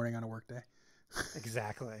it in the morning on a work day.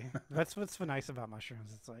 Exactly. That's what's nice about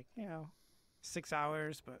mushrooms. It's like, 6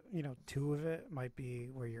 hours, but 2 of it might be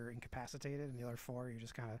where you're incapacitated, and the other 4 you're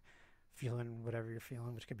just kind of feeling whatever you're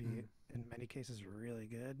feeling, which could be in many cases really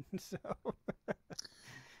good. So,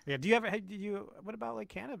 yeah. What about like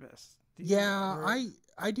cannabis?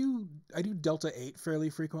 I do Delta 8 fairly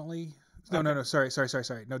frequently. No, sorry.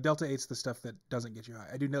 No, Delta 8's the stuff that doesn't get you high.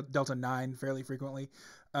 I do Delta 9 fairly frequently.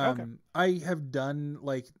 I have done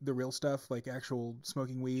like the real stuff, like actual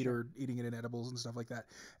smoking weed or eating it in edibles and stuff like that.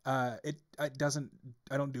 I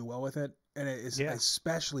don't do well with it, and I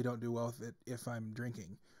especially don't do well with it if I'm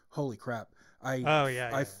drinking. Holy crap.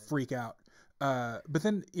 I freak out. But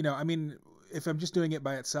then, I mean, if I'm just doing it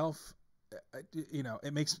by itself,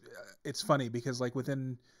 it's funny because like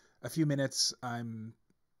within a few minutes I'm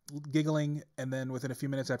giggling, and then within a few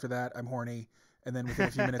minutes after that I'm horny, and then within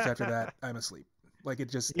a few minutes after that I'm asleep. Like it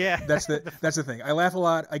just that's the thing. I laugh a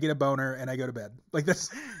lot, I get a boner, and I go to bed. Like that's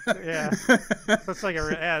that's like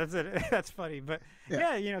that's funny. But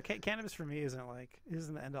cannabis for me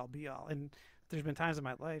isn't the end all be all. And there's been times in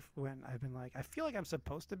my life when I've been like, I feel like I'm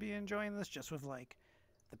supposed to be enjoying this just with like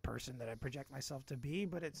the person that I project myself to be,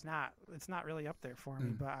 but it's not really up there for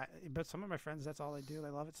me. But some of my friends, that's all they do. They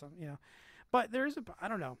love it. But I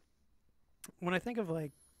don't know. When I think of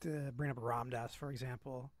like to bring up Ram Dass, for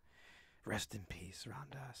example, rest in peace, Ram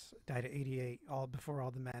Dass died at 88, all before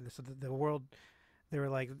all the madness. So the world, they were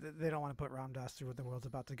like, they don't want to put Ram Dass through what the world's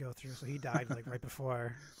about to go through. So he died like right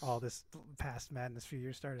before all this past madness a few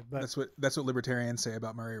years started. But that's what libertarians say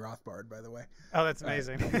about Murray Rothbard, by the way. Oh, that's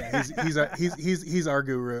amazing. He's our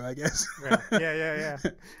guru, I guess. Right. Yeah.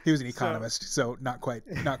 He was an economist, so not quite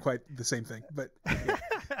the same thing. But yeah.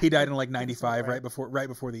 He died in like 95, right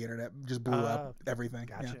before the internet just blew up everything.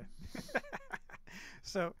 Gotcha. Yeah.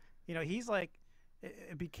 So he's like,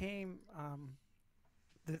 it became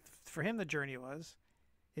for him the journey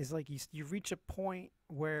is like you reach a point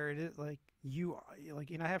where it is like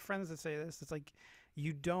I have friends that say this. It's like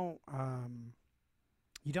you don't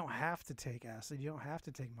have to take acid, you don't have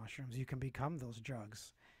to take mushrooms. You can become those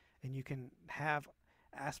drugs, and you can have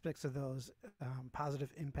aspects of those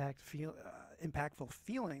positive impactful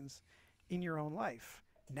feelings in your own life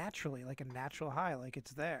naturally, like a natural high, like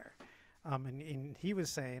it's there. And he was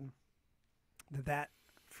saying that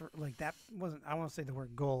for like that wasn't, I won't say the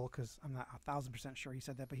word goal because I'm not 1,000% sure he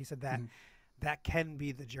said that, but he said that that can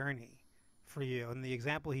be the journey for you. And the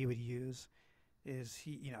example he would use is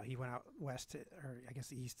he went out west or I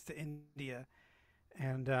guess east to India,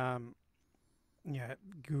 and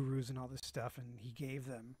gurus and all this stuff, and he gave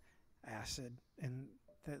them acid, and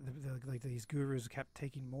like these gurus kept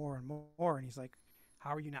taking more and more, and he's like,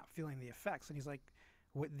 how are you not feeling the effects? And he's like,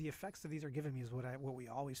 what the effects that these are giving me is what we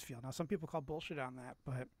always feel. Now some people call bullshit on that,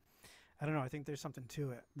 but I don't know, I think there's something to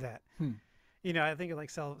it that I think of like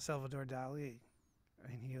Salvador Dali,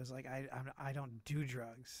 and he was like, I don't do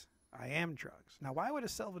drugs, I am drugs. Now why would a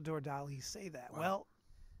Salvador Dali say that? Wow. Well,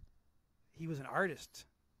 he was an artist.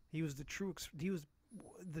 He was the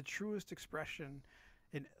truest expression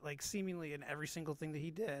in like seemingly in every single thing that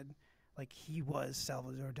he did. Like he was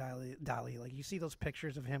Salvador Dali. Like you see those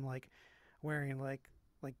pictures of him like wearing like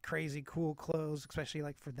crazy cool clothes, especially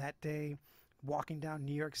like for that day, walking down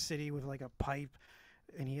New York City with like a pipe,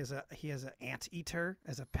 and he has an anteater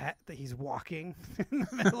as a pet that he's walking in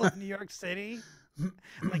the middle of New York City.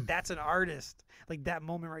 Like that's an artist. Like that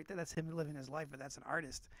moment right there, that's him living his life, but that's an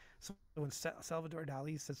artist. So when Salvador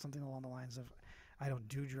Dali said something along the lines of, I don't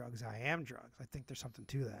do drugs, I am drugs, I think there's something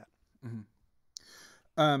to that.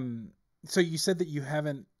 Mm-hmm. So you said that you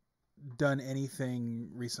haven't done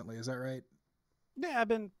anything recently, is that right? Yeah,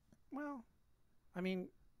 in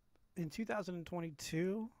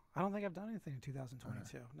 2022, I don't think I've done anything in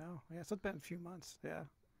 2022. No. Yeah, so it's been a few months. Yeah.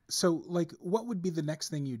 So, like, what would be the next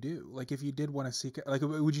thing you do? Like, if you did want to seek, like,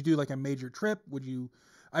 would you do like a major trip? Would you?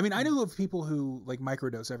 I mean, I know of people who like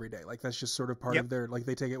microdose every day. Like, that's just sort of part of their, like,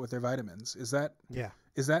 they take it with their vitamins. Is that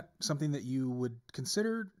something that you would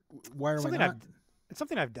consider? Why or why not? It's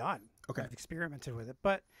something I've done. Okay. I've experimented with it,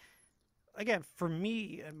 but again, for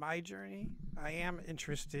me and my journey, I am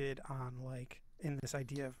interested in this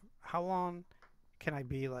idea of how long can I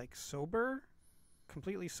be like sober,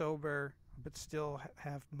 completely sober, but still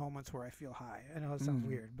have moments where I feel high. I know it sounds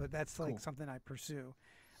weird, but that's like something I pursue.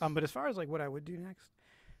 But as far as like what I would do next,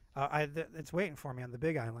 it's waiting for me on the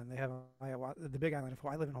Big Island. They have the Big Island of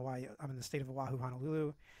Hawaii. I live in Hawaii. I'm in the state of Oahu,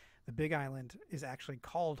 Honolulu. The Big Island is actually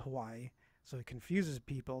called Hawaii, so it confuses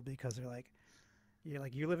people because they're like,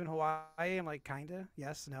 you live in Hawaii? I'm like, kinda,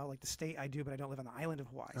 yes, no. Like the state I do, but I don't live on the island of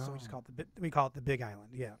Hawaii, so we call it the Big Island.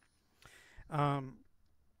 Yeah.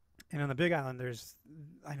 And on the Big Island,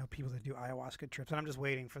 I know people that do ayahuasca trips, and I'm just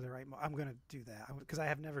waiting for the right. I'm gonna do that because I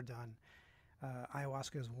have never done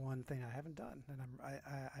ayahuasca is one thing I haven't done, and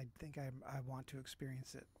I think I want to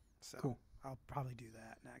experience it. So Cool. I'll probably do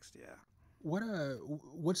that next. Yeah.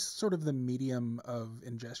 What's sort of the medium of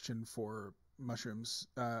ingestion for mushrooms?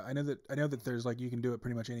 I know that there's like you can do it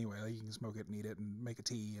pretty much anyway. Like you can smoke it and eat it and make a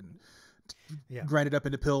tea and grind it up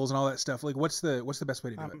into pills and all that stuff. Like what's the best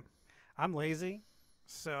way to do it? I'm lazy,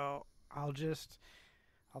 so I'll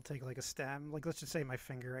take like a stem. Like let's just say my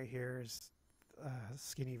finger right here is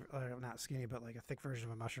skinny, not skinny, but like a thick version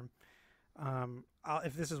of a mushroom.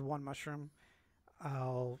 If this is one mushroom,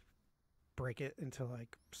 I'll break it into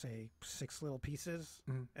like say 6 little pieces,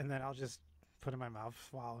 and then I'll just put it in my mouth,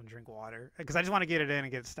 swallow, and drink water because I just want to get it in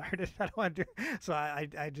and get it started. I don't want to do so.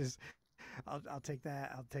 I'll take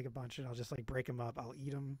that. I'll take a bunch and I'll just like break them up. I'll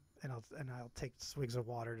eat them and I'll take swigs of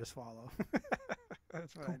water to swallow.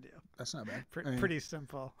 That's what I do. That's not bad. Pretty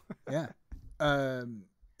simple. Yeah.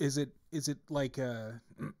 Is it like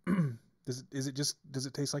does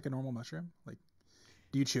it taste like a normal mushroom? Like,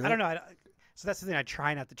 do you chew it? I don't know. So that's the thing. I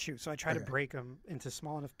try not to chew. So I try to break them into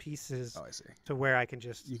small enough pieces. Oh, I see. To where I can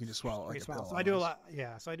just swallow like a pill. So I do a lot.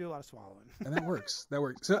 Yeah. So I do a lot of swallowing. And that works. That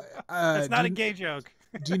works. So it's not a gay joke.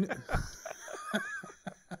 Do you?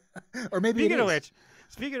 Or maybe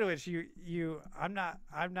Speaking of which, I'm not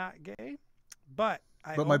gay, but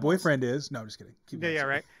my boyfriend is. No, I'm just kidding. Yeah,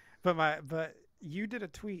 right. But you did a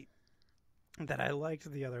tweet that I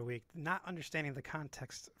liked the other week, not understanding the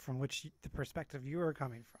context from which the perspective you were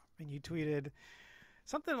coming from. And you tweeted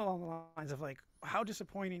something along the lines of like, how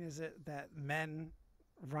disappointing is it that men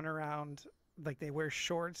run around like they wear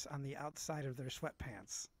shorts on the outside of their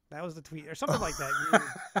sweatpants? That was the tweet or something like that.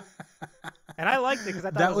 And I liked it because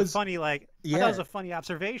I thought it was funny. Like, I thought it was a funny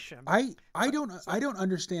observation. I don't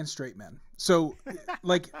understand straight men. So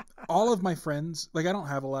like all of my friends, like I don't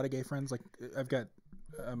have a lot of gay friends. Like I've got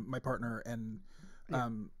my partner and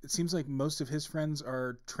it seems like most of his friends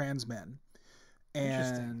are trans men.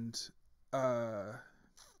 And what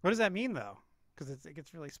does that mean though? Because it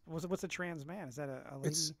gets really. What's a trans man? Is that a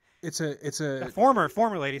lady? It's a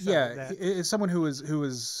former lady. Yeah, like it's someone who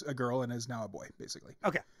was a girl and is now a boy, basically.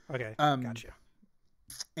 Okay. Gotcha.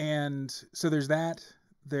 And so there's that.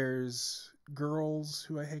 There's girls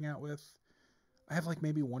who I hang out with. I have like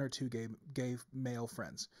maybe 1 or 2 gay male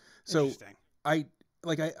friends. So interesting. I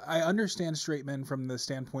understand straight men from the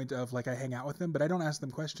standpoint of like I hang out with them, but I don't ask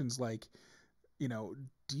them questions like, you know,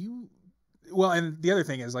 do you? Well, and the other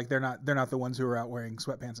thing is like they're not the ones who are out wearing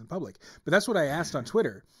sweatpants in public. But that's what I asked on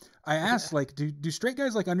Twitter. I asked like, do straight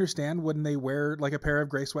guys like understand when they wear like a pair of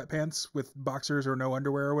gray sweatpants with boxers or no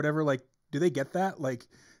underwear or whatever? Like, do they get that? Like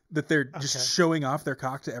that they're just showing off their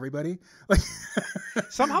cock to everybody? Like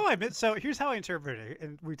somehow so here's how I interpret it.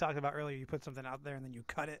 And we talked about earlier, you put something out there and then you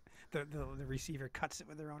cut it. The receiver cuts it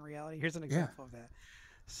with their own reality. Here's an example of that.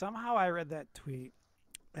 Somehow I read that tweet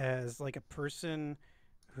as like a person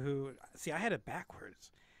who, see, I had it backwards.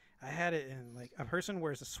 I had it in like a person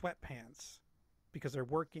wears the sweatpants because they're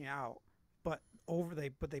working out, but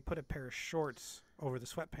they put a pair of shorts over the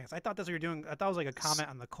sweatpants. I thought that's what you're doing. I thought it was like a comment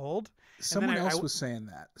on the cold. Someone else was saying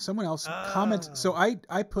that. Someone else commented. So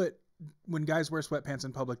I put, when guys wear sweatpants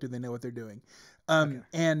in public, do they know what they're doing?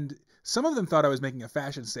 And some of them thought I was making a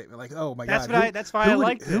fashion statement, like, "Oh my god, that's why I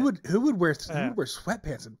liked it." Who would wear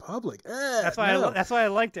sweatpants in public? That's why I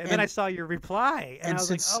liked it. And then I saw your reply, and I was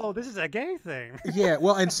like, "Oh, this is a gay thing." Yeah,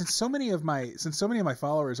 well, and since so many of my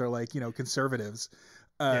followers are like, you know, conservatives,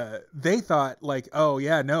 they thought like, "Oh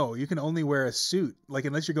yeah, no, you can only wear a suit, like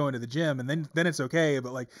unless you're going to the gym, and then it's okay."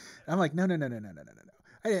 But like, I'm like, no.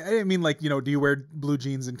 I didn't mean like, you know, do you wear blue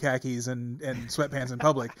jeans and khakis and sweatpants in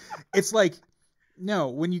public? It's like, no,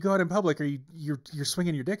 when you go out in public, you're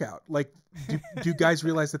swinging your dick out. Like, do guys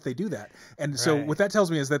realize that they do that? And so what that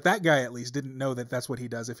tells me is that guy at least didn't know that that's what he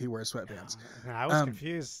does if he wears sweatpants. No, I was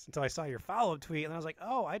confused until I saw your follow-up tweet, and I was like,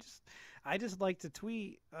 oh, I just like to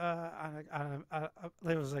tweet it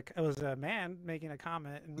was a man making a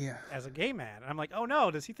comment as a gay man. And I'm like, oh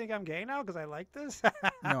no, does he think I'm gay now because I like this?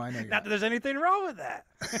 No, I know you're not that there's anything wrong with that.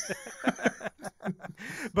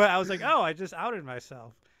 But I was like, oh, I just outed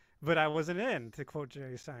myself. But I wasn't in, to quote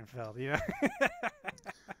Jerry Seinfeld, you know.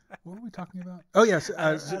 What were we talking about? Oh yes,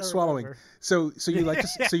 swallowing. Remember. So you like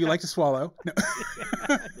to swallow? No.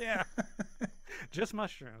 Yeah. Just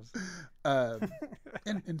mushrooms.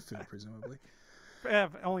 And food, presumably.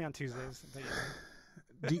 Only on Tuesdays.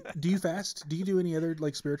 Do you fast? Do you do any other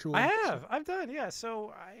like spiritual? I've done, yeah.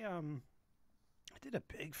 So I did a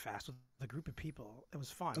big fast with a group of people. It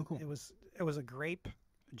was fun. Oh, cool. It was a grape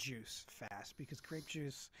juice fast because grape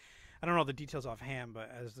juice, I don't know the details offhand, but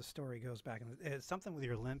as the story goes back, it's something with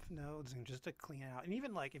your lymph nodes and just to clean out. And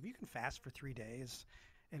even like if you can fast for 3 days,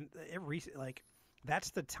 and like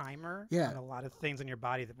that's the timer on a lot of things in your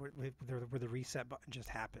body that where the reset button just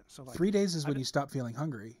happens. So like 3 days is when you stop feeling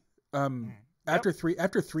hungry. After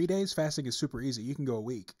 3 days, fasting is super easy. You can go a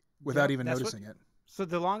week without even noticing it. So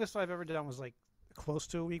the longest I've ever done was like close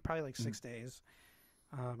to a week, probably like 6 days.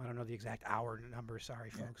 I don't know the exact hour number.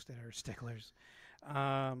 Sorry, folks that are sticklers.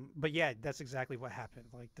 But yeah, that's exactly what happened.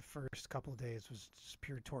 Like the first couple of days was just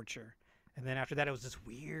pure torture. And then after that, it was this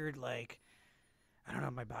weird, like, I don't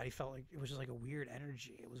know, my body felt like it was just like a weird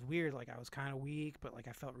energy. It was weird. Like I was kind of weak, but like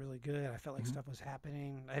I felt really good. I felt like stuff was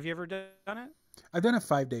happening. Have you ever done it? I've done a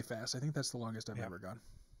 5-day fast. I think that's the longest I've ever gone.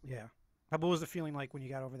 Yeah. What was the feeling like when you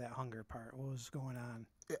got over that hunger part? What was going on?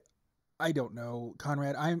 I don't know,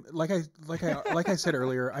 Conrad. I'm like I said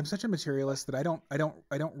earlier. I'm such a materialist that I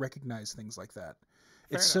don't recognize things like that.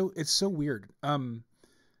 It's so weird.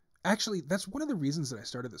 Actually, that's one of the reasons that I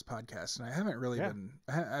started this podcast, and I haven't really been.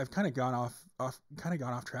 I've kind of gone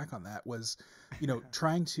off track on that. Was,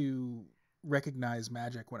 trying to recognize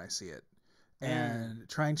magic when I see it, and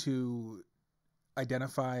trying to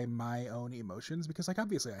identify my own emotions, because like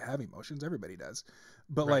obviously I have emotions. Everybody does,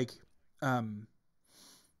 but like, I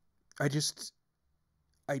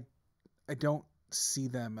don't see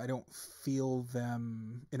them. I don't feel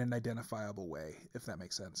them in an identifiable way, if that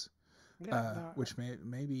makes sense. Which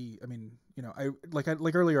maybe, I mean, I like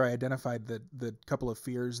earlier I identified the couple of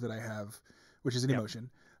fears that I have, which is an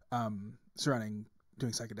emotion, surrounding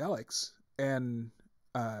doing psychedelics, and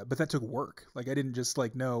but that took work. Like I didn't just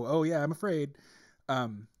like know, oh yeah, I'm afraid.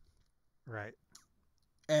 Right.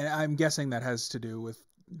 And I'm guessing that has to do with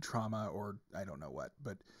trauma or I don't know what,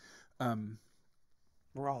 but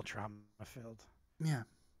we're all trauma filled. Yeah.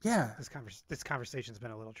 Yeah. This conversation's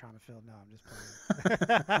been a little trauma filled. No, I'm just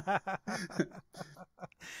playing.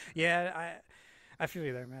 Yeah, I feel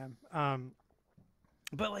you there, man.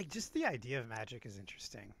 But like just the idea of magic is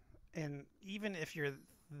interesting. And even if you're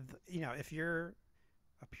if you're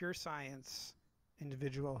a pure science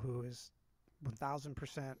individual who is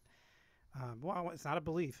 1000%, well, it's not a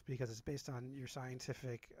belief because it's based on your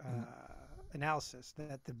scientific analysis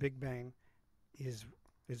that the Big Bang is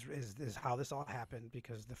how this all happened,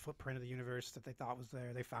 because the footprint of the universe that they thought was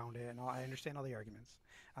there, they found it, and I understand all the arguments.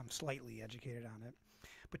 I'm slightly educated on it.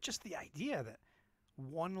 But just the idea that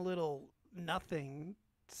one little nothing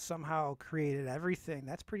somehow created everything,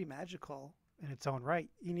 that's pretty magical in its own right.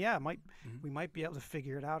 And yeah, we might be able to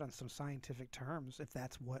figure it out on some scientific terms if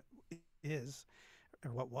that's what it is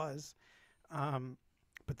or what was.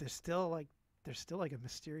 But there's still like a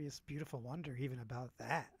mysterious, beautiful wonder even about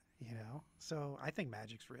that. So I think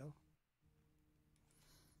magic's real.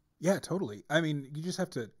 Yeah, totally. I mean, you just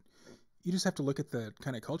have to look at the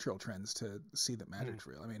kind of cultural trends to see that magic's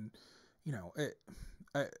real. I mean,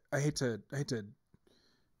 I hate to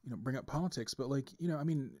bring up politics, but like, I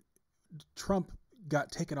mean, Trump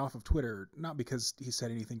got taken off of Twitter not because he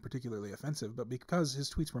said anything particularly offensive, but because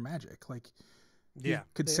his tweets were magic. Like, he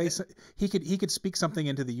could speak something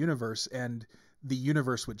into the universe and the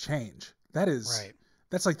universe would change.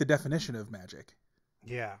 That's like the definition of magic.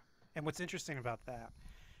 Yeah. And what's interesting about that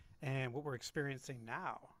and what we're experiencing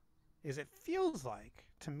now is it feels like,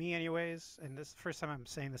 to me anyways, and this is the first time I'm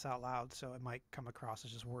saying this out loud, so it might come across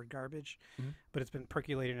as just word garbage, but it's been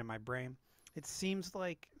percolating in my brain. It seems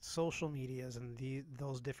like social medias and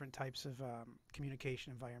those different types of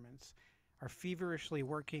communication environments are feverishly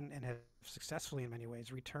working and have successfully in many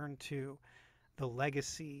ways returned to the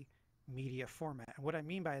legacy media format. And what I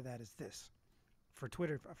mean by that is this. For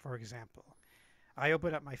Twitter, for example, I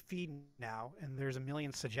open up my feed now and there's a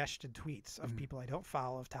million suggested tweets of people I don't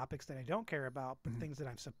follow, of topics that I don't care about, but things that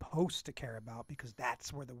I'm supposed to care about because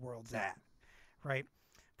that's where the world's at, right?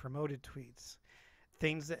 Promoted tweets,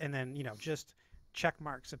 things that, and then, just check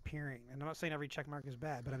marks appearing. And I'm not saying every check mark is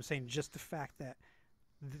bad, but I'm saying just the fact that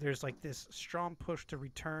there's like this strong push to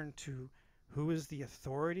return to who is the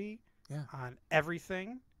authority on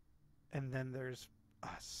everything. And then there's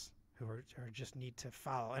us who are just need to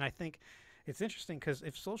follow. And I think it's interesting because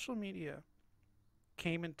if social media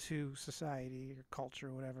came into society or culture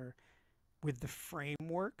or whatever with the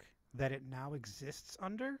framework that it now exists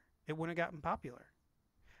under, it wouldn't have gotten popular.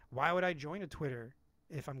 Why would I join a Twitter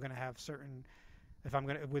if I'm going to have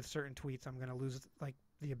with certain tweets, I'm going to lose like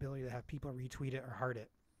the ability to have people retweet it or heart it.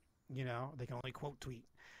 They can only quote tweet.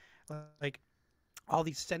 Like all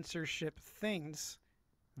these censorship things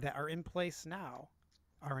that are in place now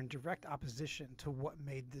are in direct opposition to what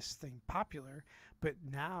made this thing popular. But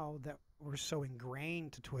now that we're so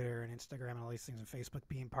ingrained to Twitter and Instagram and all these things and Facebook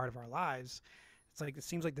being part of our lives, it's like it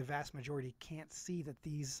seems like the vast majority can't see that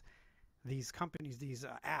these companies, these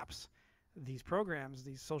apps, these programs,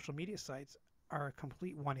 these social media sites are a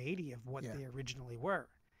complete 180 of what they originally were.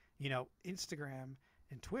 You know, Instagram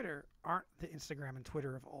and Twitter aren't the Instagram and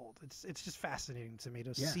Twitter of old. It's just fascinating to me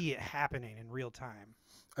to see it happening in real time.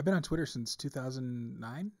 I've been on Twitter since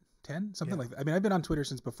 2009, 10, something like that. I mean, I've been on Twitter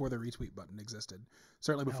since before the retweet button existed,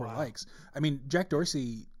 certainly before likes. I mean, Jack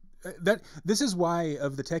Dorsey, this is why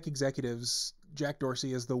of the tech executives, Jack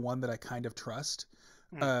Dorsey is the one that I kind of trust,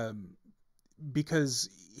 because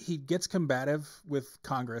he gets combative with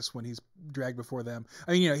Congress when he's dragged before them.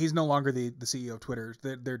 I mean, you know, he's no longer the CEO of Twitter.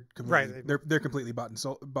 They're completely, they're completely bought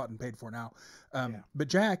and paid for now. But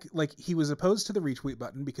Jack, like, he was opposed to the retweet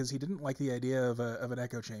button because he didn't like the idea of an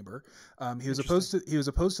echo chamber. He was opposed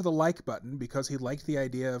to the like button because he liked the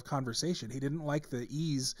idea of conversation. He didn't like the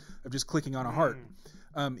ease of just clicking on a heart.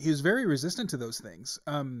 He was very resistant to those things.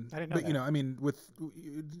 I didn't know that. You know, I mean,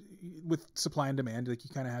 with supply and demand, like,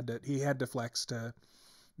 he had to flex to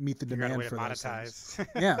meet the demand for those things.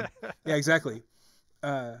 Yeah, exactly.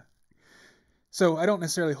 So I don't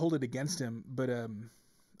necessarily hold it against him, but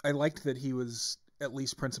I liked that he was at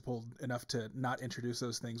least principled enough to not introduce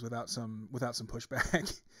those things without some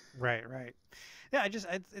pushback. Right. Yeah,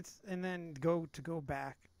 it's and then go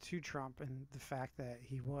back to Trump and the fact that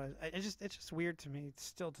it's just weird to me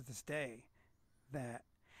still to this day that,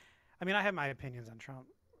 I mean, I have my opinions on Trump,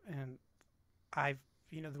 and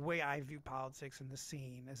the way I view politics in the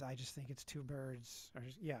scene is I just think it's two birds.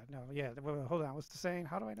 Hold on, what's the saying?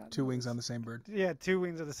 How do I not? Two wings on the same bird. Yeah, two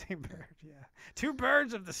wings of the same bird. Yeah, two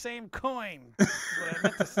birds of the same coin. That's what I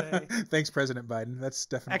meant to say. Thanks, President Biden. That's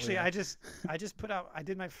definitely. Actually, I just put out. I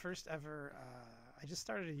did my first ever. I just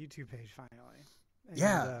started a YouTube page finally. And,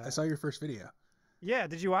 I saw your first video. Yeah,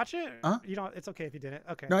 did you watch it? You know, it's okay if you didn't.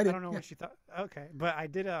 Okay. No, I didn't. I don't know what you thought. Okay, but I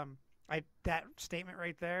did. That statement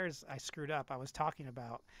right there is I screwed up. I was talking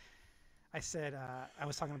about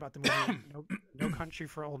the movie No Country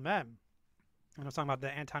for Old Men, and I was talking about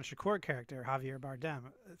the Anton Chigurh character, Javier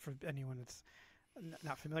Bardem. For anyone that's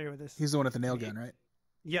not familiar with this, he's the one with the nail gun, right?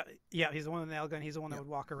 Yeah, he's the one with the nail gun. He's the one that would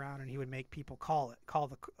walk around and he would make people call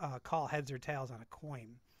heads or tails on a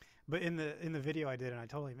coin. But in the video I did, and I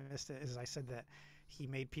totally missed it, is I said that he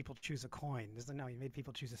made people choose a coin. No, he made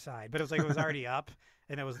people choose a side. But it was like it was already up,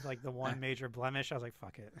 and it was like the one major blemish. I was like,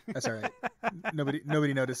 fuck it. That's all right.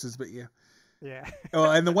 Nobody notices but you. Yeah. Oh,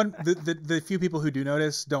 and the few people who do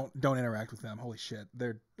notice don't interact with them. Holy shit.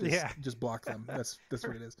 They're just block them. That's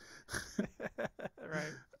what it is.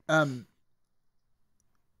 Right.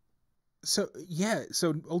 So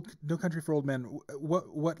No Country for Old Men.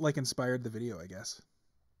 What like inspired the video, I guess?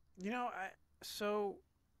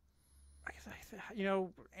 I guess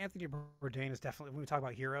Anthony Bourdain is definitely, when we talk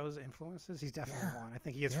about heroes, influences, he's definitely one. I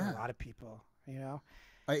think he is for a lot of people.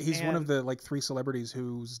 He's one of the like 3 celebrities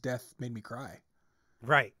whose death made me cry.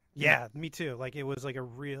 Right. Yeah, me too. Like, it was like a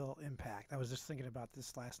real impact. I was just thinking about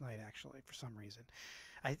this last night, actually, for some reason.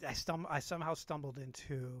 I somehow stumbled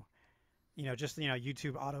into,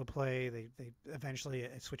 YouTube autoplay. They eventually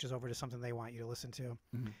it switches over to something they want you to listen to.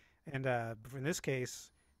 Mm-hmm. And in this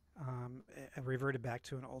case, I reverted back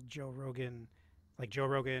to an old Joe Rogan, a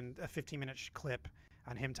 15-minute clip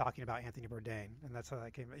on him talking about Anthony Bourdain, and that's how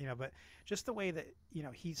that came. But just the way that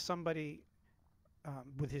he's somebody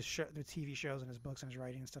with his the TV shows and his books and his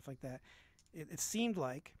writing and stuff like that. It seemed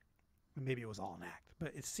like, maybe it was all an act,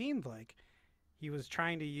 but it seemed like he was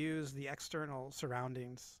trying to use the external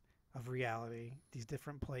surroundings of reality, these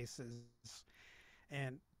different places,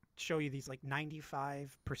 and show you these like 95%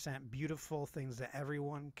 beautiful things that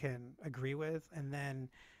everyone can agree with, and then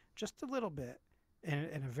just a little bit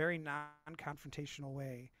in a very non-confrontational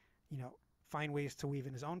way, find ways to weave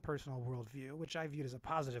in his own personal worldview, which I viewed as a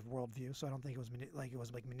positive worldview. So I don't think it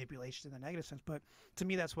was manipulation in the negative sense. But to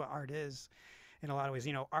me, that's what art is in a lot of ways.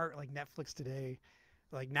 Art, like Netflix today,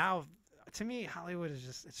 like now, to me, Hollywood is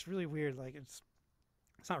just, it's really weird. Like, it's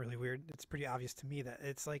not really weird. It's pretty obvious to me that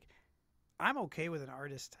it's like, I'm okay with an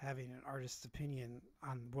artist having an artist's opinion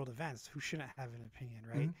on world events. Who shouldn't have an opinion,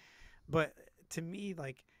 right? Mm-hmm. But to me,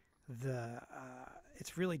 like,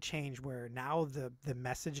 it's really changed where now the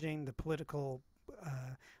messaging, the political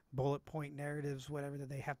bullet point narratives, whatever that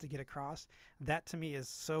they have to get across, that to me is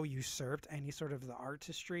so usurped any sort of the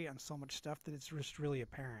artistry on so much stuff that it's just really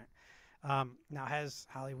apparent. Now, has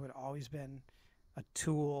Hollywood always been a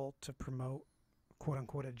tool to promote quote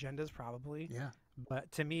unquote agendas? Probably. Yeah.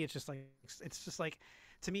 But to me, it's just like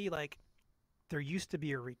to me, like, there used to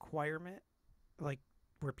be a requirement, like,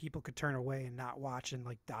 where people could turn away and not watch, and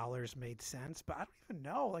like dollars made sense. But I don't even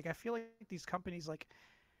know. Like, I feel like these companies, like,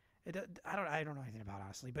 I don't know anything about it,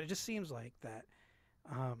 honestly, but it just seems like that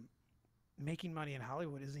making money in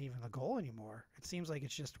Hollywood isn't even the goal anymore. It seems like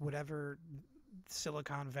it's just whatever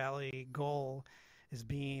Silicon Valley goal is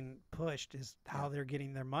being pushed is how they're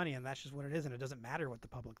getting their money, and that's just what it is, and it doesn't matter what the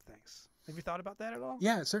public thinks. Have you thought about that at all?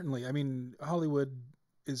 Yeah, certainly. I mean, Hollywood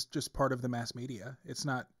is just part of the mass media. It's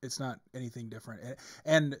not anything different.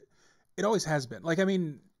 And it always has been. Like, I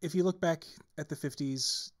mean, if you look back at the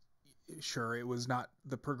 50s, sure, it was not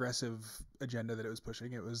the progressive agenda that it was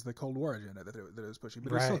pushing. It was the Cold War agenda that it was pushing.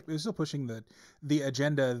 But it was still pushing the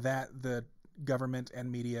agenda that the government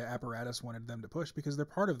and media apparatus wanted them to push, because they're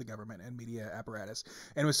part of the government and media apparatus.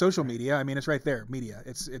 And with social media, I mean, it's right there, media.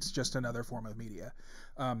 It's just another form of media.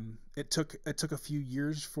 It took a few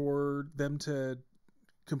years for them to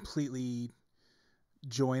completely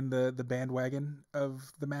join the bandwagon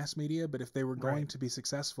of the mass media, but if they were going to be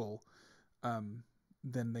successful,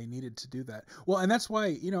 then they needed to do that. Well, and that's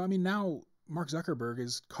why, I mean, now Mark Zuckerberg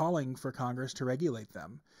is calling for Congress to regulate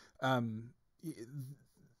them.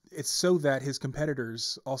 It's so that his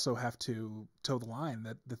competitors also have to toe the line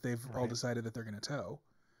that they've all decided that they're going to toe.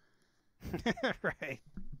 Right.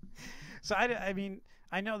 So I mean,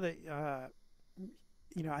 I know that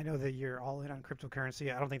I know that you're all in on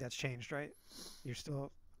cryptocurrency. I don't think that's changed, right? You're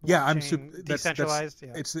still I'm decentralized.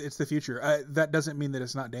 It's the future. That doesn't mean that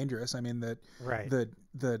it's not dangerous. I mean that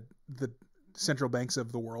the central banks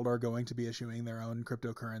of the world are going to be issuing their own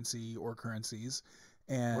cryptocurrency or currencies,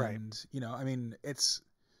 and I mean it's.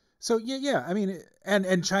 So yeah. I mean,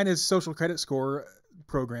 and China's social credit score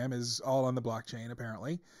program is all on the blockchain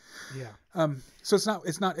apparently. Yeah. So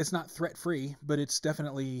it's not threat free, but it's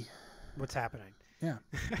definitely what's happening. Yeah.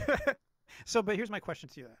 So, but here's my question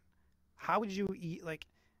to you then: how would you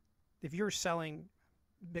if you're selling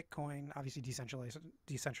Bitcoin? Obviously,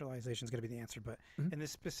 decentralization is going to be the answer. But in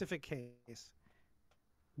this specific case,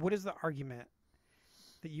 what is the argument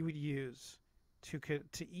that you would use to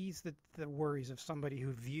ease the worries of somebody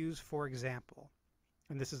who views, for example,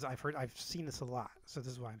 and this is I've seen this a lot, so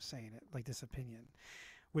this is why I'm saying it, like this opinion,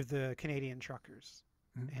 with the Canadian truckers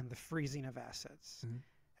and the freezing of assets.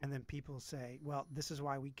 And then people say, well, this is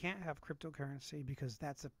why we can't have cryptocurrency, because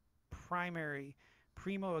that's a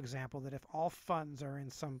primo example that if all funds are in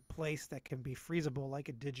some place that can be freezable, like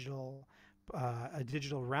a digital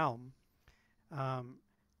realm,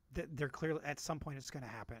 that they're clearly at some point it's going to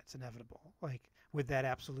happen. It's inevitable. Like with that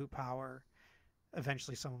absolute power,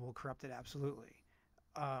 eventually someone will corrupt it. Absolutely.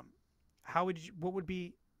 What would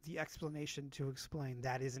be the explanation to explain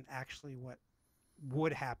that isn't actually what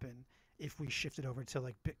would happen if we shifted over to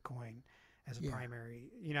like Bitcoin as a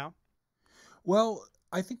primary, Well,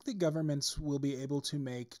 I think the governments will be able to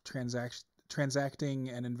make transacting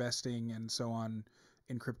and investing and so on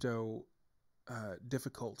in crypto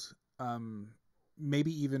difficult.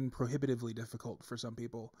 Maybe even prohibitively difficult for some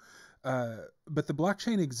people. But the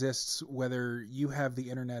blockchain exists whether you have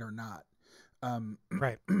the internet or not.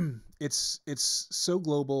 Right. It's so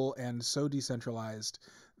global and so decentralized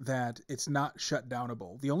that it's not shut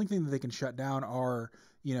downable. The only thing that they can shut down are,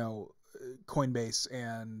 Coinbase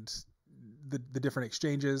and the different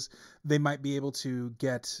exchanges. They might be able to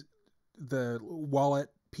get the wallet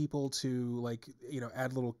people to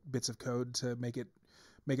add little bits of code to make it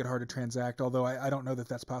hard to transact. Although I don't know that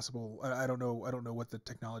that's possible. I don't know what the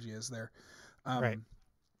technology is there. Right.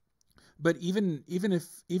 But even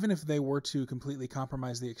if they were to completely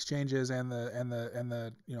compromise the exchanges and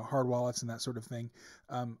the hard wallets and that sort of thing,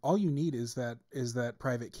 all you need is that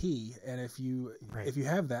private key. And if you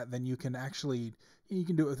have that, then you can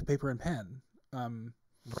do it with paper and pen.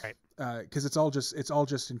 Right. Because it's all just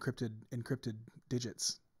encrypted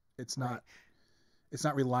digits. It's not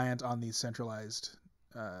reliant on these centralized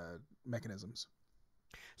mechanisms.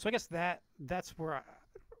 So I guess that's where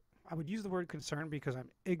I would use the word concern, because I'm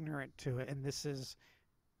ignorant to it, and this is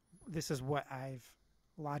what I've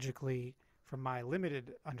logically, from my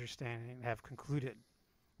limited understanding, have concluded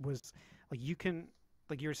was like you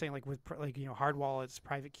were saying, like with hard wallets,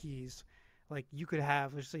 private keys, like you could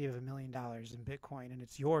have, let's say you have $1 million in Bitcoin and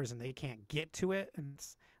it's yours and they can't get to it, and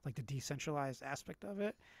it's like the decentralized aspect of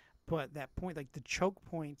it. But that point, like the choke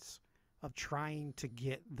points of trying to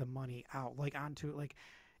get the money out, like onto like,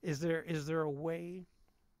 is there a way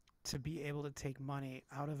to be able to take money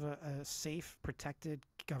out of a safe, protected,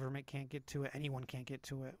 government can't get to it, anyone can't get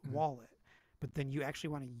to it, wallet, but then you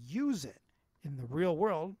actually want to use it in the real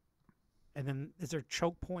world? And then is there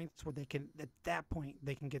choke points where they can, at that point,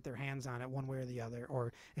 they can get their hands on it one way or the other?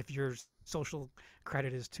 Or if your social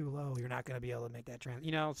credit is too low, you're not going to be able to make that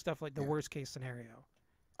stuff like the worst case scenario.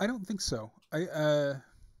 I don't think so. I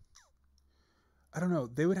don't know.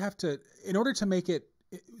 They would have to, in order to make it,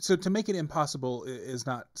 so to make it impossible is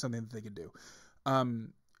not something that they could do.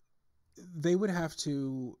 They would have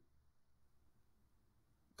to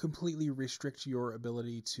completely restrict your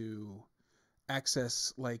ability to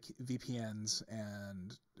access like VPNs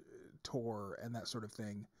and Tor and that sort of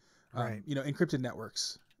thing. Right. Encrypted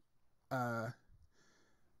networks.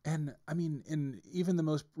 And I mean, in even the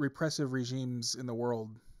most repressive regimes in the world,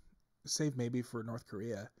 save maybe for North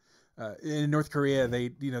Korea, in North Korea they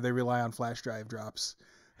rely on flash drive drops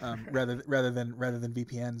rather than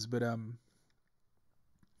VPNs. But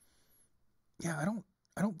yeah, I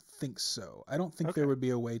don't think so. I don't think there would be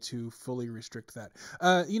a way to fully restrict that.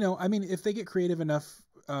 I mean, if they get creative enough,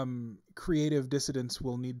 creative dissidents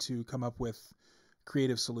will need to come up with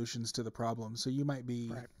creative solutions to the problem. So you might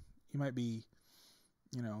be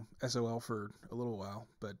SOL for a little while,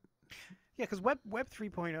 but yeah, because Web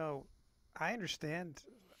 3.0, I understand.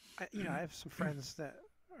 I have some friends that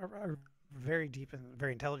are very deep and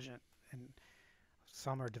very intelligent, and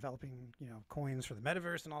some are developing, coins for the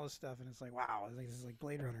metaverse and all this stuff, and it's like, wow, this is like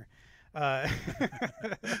Blade Runner.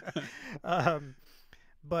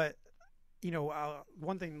 But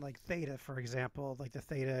one thing like Theta, for example, like the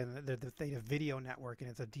Theta and the Theta video network, and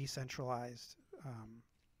it's a decentralized,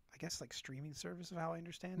 I guess like streaming service of how I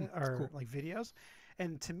understand it, or cool. like videos.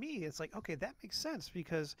 And to me, it's like, okay, that makes sense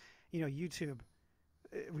because YouTube,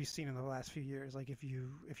 we've seen in the last few years, like if you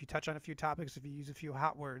touch on a few topics, if you use a few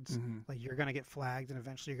hot words, like you're gonna get flagged and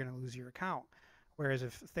eventually you're gonna lose your account. Whereas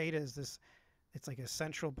if Theta is this, it's like a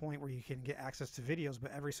central point where you can get access to videos,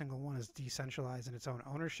 but every single one is decentralized in its own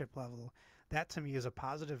ownership level. That to me is a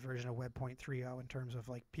positive version of Web 3.0 in terms of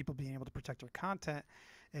like people being able to protect their content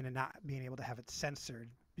and not being able to have it censored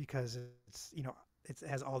because it's it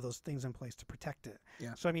has all those things in place to protect it.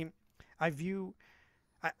 Yeah. So I mean, I'm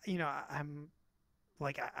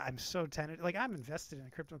so tempted. Like I'm invested in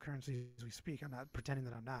cryptocurrency as we speak. I'm not pretending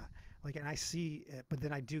that I'm not. Like, and I see it, but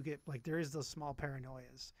then I do get like there is those small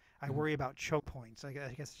paranoias. I worry about choke points. I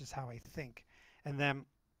guess it's just how I think. And then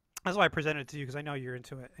that's why I presented it to you because I know you're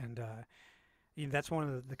into it. And that's one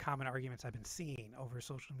of the common arguments I've been seeing over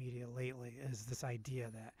social media lately is this idea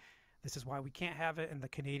that this is why we can't have it. And the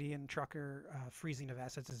Canadian trucker freezing of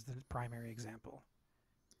assets is the primary example.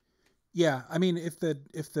 Yeah, I mean, if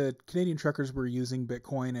the Canadian truckers were using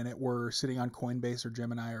Bitcoin and it were sitting on Coinbase or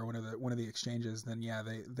Gemini or one of the exchanges, then yeah,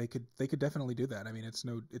 they could definitely do that. I mean, it's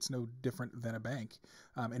no different than a bank.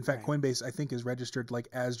 In fact, right. Coinbase I think is registered like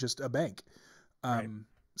as just a bank. Right.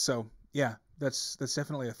 So yeah, that's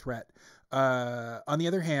definitely a threat. On the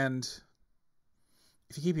other hand,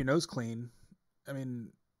 if you keep your nose clean, I mean,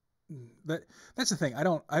 that's the thing. I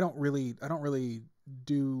don't really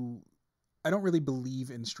believe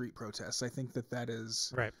in street protests. I think that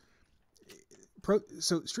is right.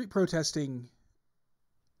 So street protesting,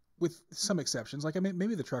 with some exceptions, like I mean,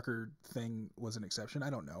 maybe the trucker thing was an exception. I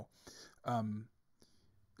don't know.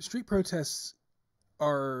 Street protests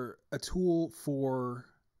are a tool for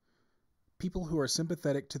people who are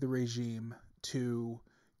sympathetic to the regime to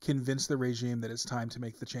convince the regime that it's time to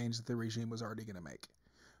make the change that the regime was already going to make.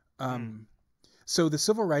 So the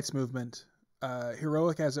civil rights movement,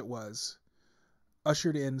 heroic as it was,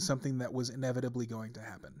 ushered in something that was inevitably going to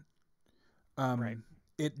happen. Right.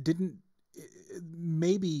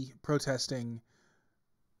 Maybe protesting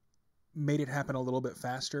made it happen a little bit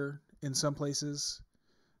faster in some places.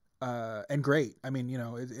 And great. I mean,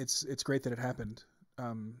 it's great that it happened.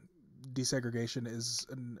 Desegregation is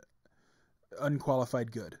an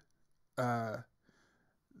unqualified good.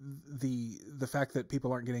 The fact that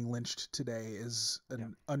people aren't getting lynched today is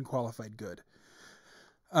an unqualified good.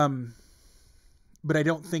 But I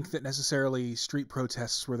don't think that necessarily street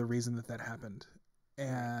protests were the reason that happened.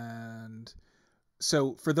 And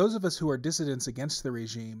so for those of us who are dissidents against the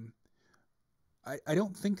regime, I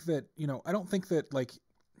don't think that, like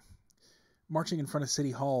marching in front of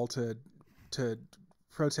City Hall to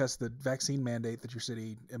protest the vaccine mandate that your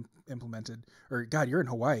city implemented, or God, you're in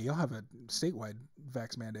Hawaii, you'll have a statewide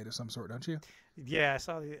vax mandate of some sort, don't you? Yeah, I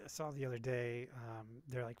saw the other day.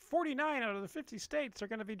 They're like 49 out of the 50 states are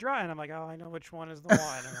going to be dry, and I'm like, oh, I know which one is the one.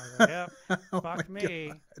 And I was like, yep, fuck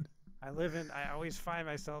me. God. I always find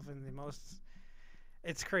myself in the most.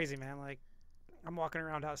 It's crazy, man. Like I'm walking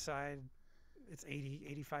around outside. It's 80,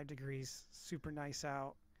 85 degrees, super nice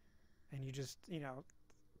out, and you just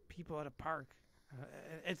people at a park.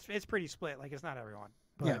 It's pretty split. Like it's not everyone,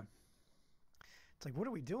 but yeah. It's like, what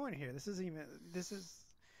are we doing here? This is.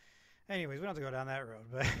 Anyways, we don't have to go down that road,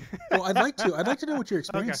 but well, I'd like to know what your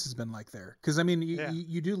experience has been like there, because I mean,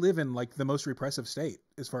 you do live in like the most repressive state,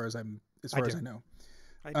 as far as I know.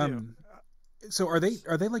 I do. So are they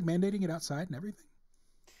like mandating it outside and everything?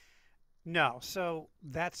 No, so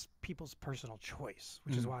that's people's personal choice,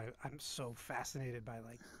 which is why I'm so fascinated by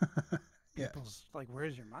like people's like,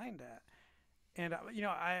 where's your mind at? And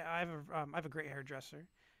I have a great hairdresser.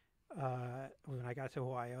 When I got to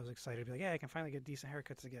Hawaii, I was excited to be like, yeah, I can finally get decent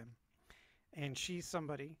haircuts again. And she's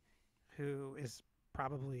somebody who is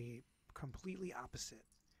probably completely opposite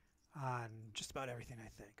on just about everything, I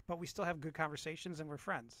think. But we still have good conversations and we're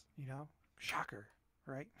friends, Shocker,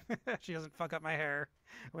 right? She doesn't fuck up my hair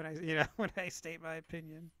when when I state my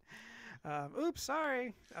opinion. Oops,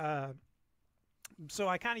 sorry. So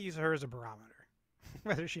I kind of use her as a barometer,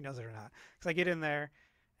 whether she knows it or not. Because I get in there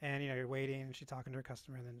and, you're waiting and she's talking to her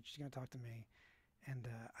customer and then she's going to talk to me. And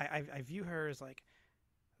I view her as like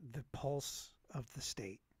the pulse of the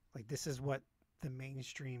state. Like this is what the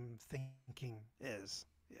mainstream thinking is.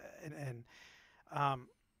 And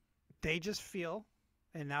they just feel,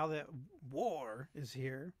 and now that war is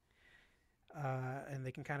here, and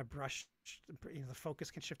they can kind of brush, the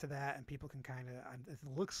focus can shift to that, and people can kind of, it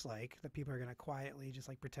looks like that people are going to quietly just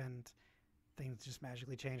like pretend things just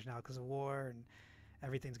magically change now because of war and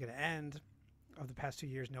everything's going to end. Of the past 2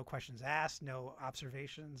 years, no questions asked, no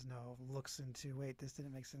observations, no looks into, wait, this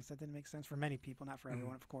didn't make sense, that didn't make sense, for many people, not for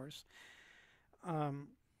everyone, of course.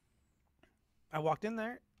 I walked in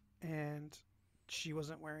there and she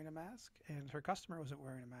wasn't wearing a mask and her customer wasn't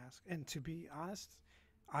wearing a mask. And to be honest,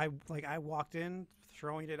 I walked in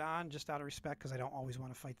throwing it on just out of respect because I don't always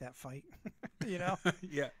want to fight that fight, Yeah.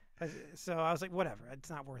 So I was like, whatever, it's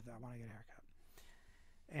not worth it. I want to get a haircut.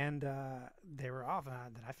 And they were off,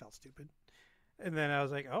 and then I felt stupid. And then I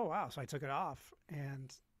was like, oh, wow. So I took it off.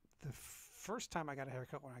 And the first time I got a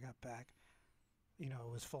haircut when I got back, it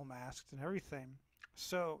was full masked and everything.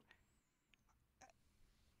 So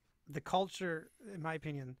the culture, in my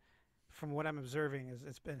opinion, from what I'm observing, is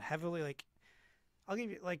it's been heavily like, I'll give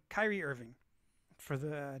you like Kyrie Irving for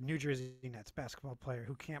the New Jersey Nets basketball player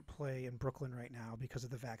who can't play in Brooklyn right now because of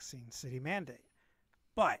the vaccine city mandate.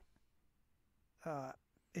 But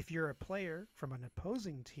if you're a player from an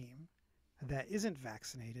opposing team that isn't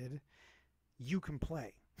vaccinated, you can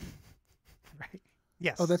play. Right?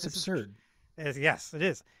 Yes. Oh, that's absurd. Yes, it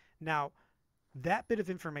is. Now, that bit of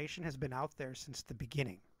information has been out there since the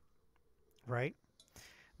beginning, right?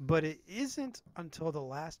 But it isn't until the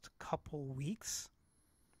last couple weeks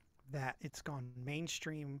that it's gone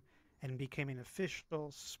mainstream and became an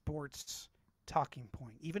official sports talking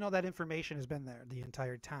point, even though that information has been there the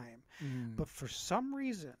entire time. But for some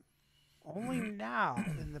reason, only now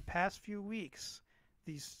in the past few weeks,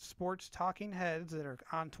 these sports talking heads that are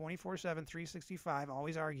on 24/7, 365,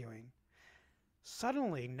 always arguing,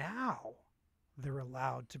 suddenly now they're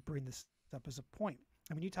allowed to bring this up as a point.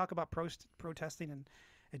 I mean, you talk about protesting and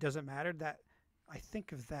it doesn't matter. That I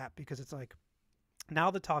think of that because it's like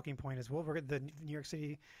now the talking point is, well, the New York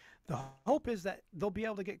City, the hope is that they'll be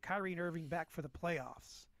able to get Kyrie Irving back for the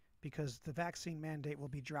playoffs because the vaccine mandate will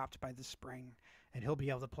be dropped by the spring and he'll be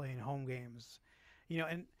able to play in home games.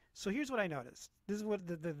 And so here's what I noticed. This is what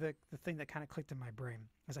the thing that kind of clicked in my brain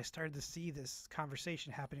as I started to see this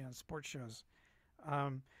conversation happening on sports shows.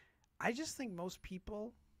 I just think most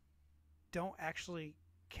people don't actually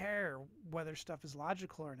care whether stuff is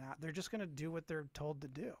logical or not. They're just going to do what they're told to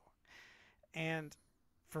do. And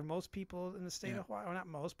for most people in the state of Hawaii, or not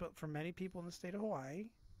most, but for many people in the state of Hawaii,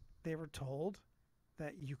 they were told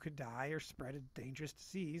that you could die or spread a dangerous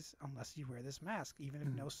disease unless you wear this mask, even if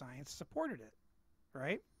no science supported it,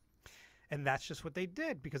 right? And that's just what they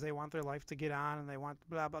did because they want their life to get on and they want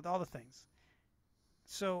blah, blah, all the things.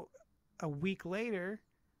 So a week later,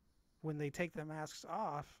 when they take the masks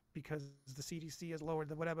off because the CDC has lowered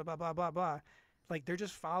the whatever, blah, blah, blah, blah, like they're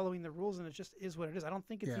just following the rules and it just is what it is. I don't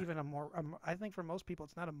think it's even I think for most people,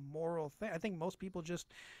 it's not a moral thing. I think most people just,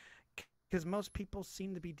 because most people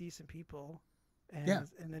seem to be decent people. And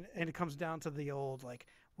then it comes down to the old, like,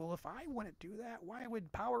 well, if I wouldn't do that, why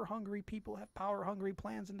would power-hungry people have power-hungry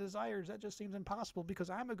plans and desires? That just seems impossible because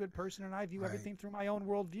I'm a good person and I view everything through my own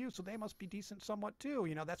worldview, so they must be decent somewhat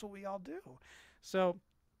too. That's what we all do. So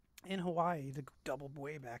in Hawaii, to double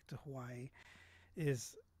way back to Hawaii,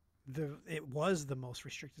 it was the most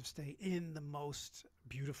restrictive state in the most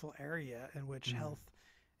beautiful area in which health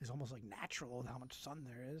is almost like natural with how much sun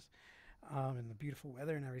there is and the beautiful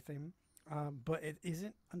weather and everything. But it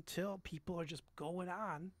isn't until people are just going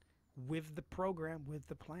on with the program, with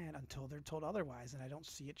the plan, until they're told otherwise. And I don't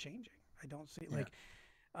see it changing. I don't see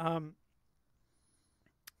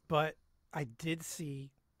but I did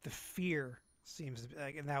see the fear seems to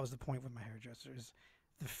be, and that was the point with my hairdressers.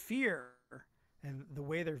 The fear and the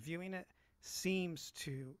way they're viewing it seems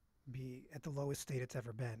to be at the lowest state it's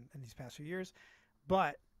ever been in these past few years.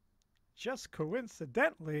 But just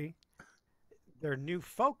coincidentally, their new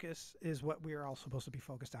focus is what we are all supposed to be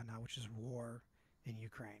focused on now, which is war in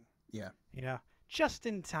Ukraine. Yeah. just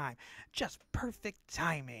in time, just perfect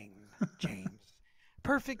timing, James.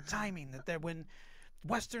 Perfect timing that when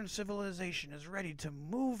Western civilization is ready to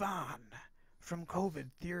move on from COVID,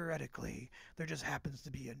 theoretically, there just happens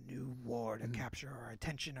to be a new war to capture our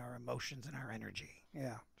attention, our emotions, and our energy.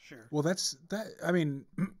 Yeah, sure. Well, that's that. I mean,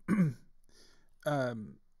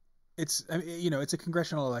 it's it's a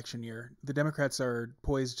congressional election year. The Democrats are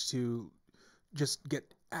poised to just get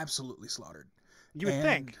absolutely slaughtered. You would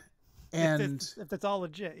think, and if that's all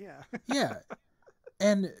legit, yeah. Yeah,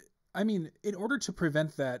 and I mean, in order to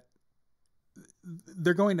prevent that,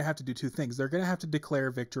 they're going to have to do two things. They're going to have to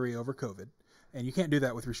declare victory over COVID, and you can't do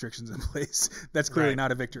that with restrictions in place. That's clearly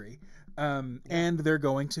not a victory. And they're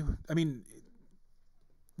going to. I mean,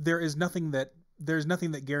 there's nothing that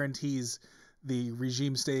guarantees the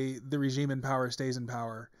regime in power stays in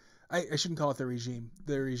power. I shouldn't call it the regime.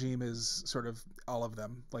 The regime is sort of all of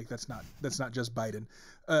them. Like that's not just Biden.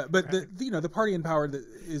 But the party in power that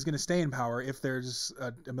is going to stay in power if there's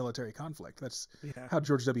a military conflict. That's how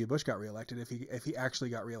George W. Bush got reelected. If he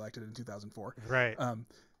actually got reelected in 2004. Right.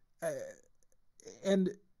 And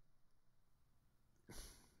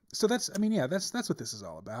so that's what this is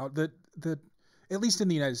all about. That at least in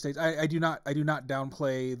the United States, I do not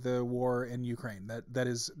downplay the war in Ukraine. That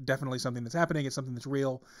is definitely something that's happening. It's something that's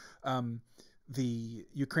real. The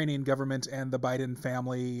Ukrainian government and the Biden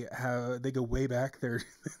family they go way back. They're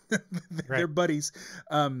buddies.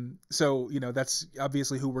 So that's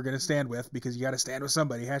obviously who we're going to stand with, because you got to stand with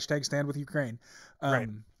somebody. # stand with Ukraine. But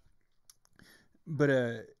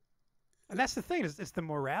and that's the thing, is it's the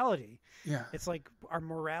morality. Yeah. It's like our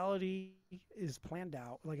morality is planned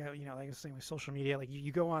out. Like like I was saying with social media, like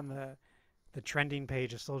you go on the trending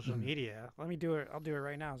page of social media. Let me do it. I'll do it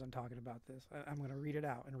right now as I'm talking about this. I'm going to read it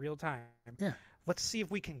out in real time. Yeah. Let's see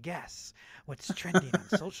if we can guess what's trending on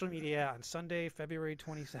social media on Sunday, February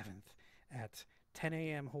 27th at 10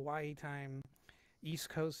 a.m. Hawaii time, East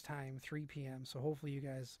Coast time, 3 p.m. So hopefully you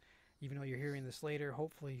guys, even though you're hearing this later,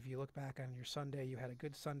 hopefully if you look back on your Sunday, you had a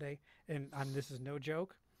good Sunday. And this is no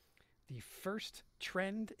joke. The first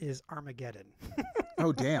trend is Armageddon.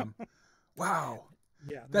 Oh, damn. Wow.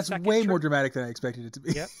 Yeah. That's way more dramatic than I expected it to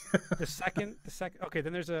be. Yep. The second. Okay,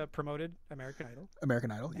 then there's a promoted American Idol.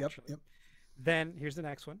 American Idol. Yep. Then here's the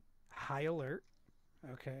next one. High Alert.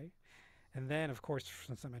 Okay. And then, of course,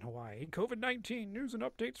 since I'm in Hawaii, COVID-19 news and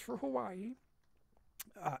updates for Hawaii.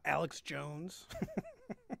 Alex Jones.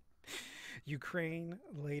 Ukraine,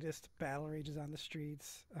 latest battle rages on the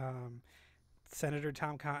streets. Senator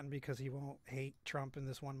Tom Cotton, because he won't hate Trump in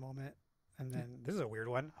this one moment. And then this is a weird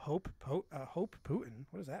one. Hope Putin.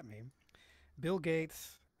 What does that mean? Bill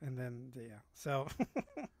Gates. And then, So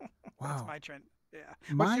that's my trend. Yeah.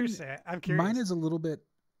 What's your say? I'm curious. Mine is a little bit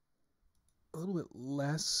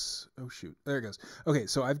less. Oh, shoot. There it goes. Okay,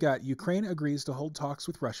 so I've got Ukraine agrees to hold talks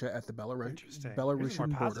with Russia at the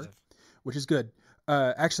Belarusian border, which is good.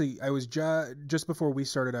 Actually, I was just before we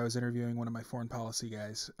started, I was interviewing one of my foreign policy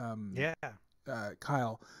guys.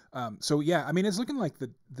 Kyle. So yeah, I mean, it's looking like the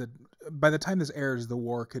by the time this airs, the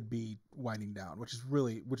war could be winding down, which is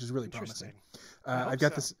really promising. I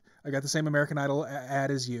got the same American Idol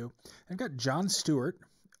ad as you. I've got Jon Stewart,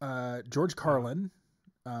 George Carlin,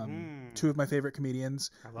 two of my favorite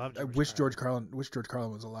comedians. I love. Wish George Carlin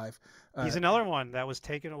was alive. He's another one that was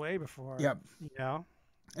taken away before. Yeah.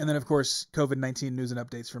 And then, of course, COVID-19 news and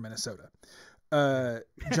updates from Minnesota.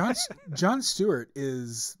 Jon Stewart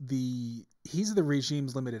is he's the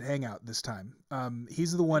regime's limited hangout this time.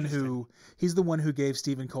 He's the one who gave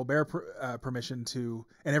Stephen Colbert permission to,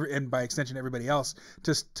 and by extension everybody else,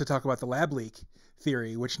 to talk about the lab leak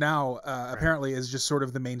theory, which now apparently is just sort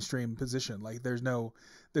of the mainstream position. Like there's the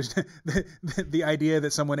idea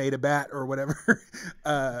that someone ate a bat or whatever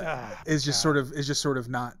is just sort of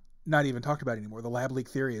not even talked about anymore. The lab leak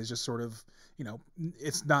theory is just sort of,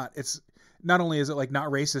 it's not only is it like not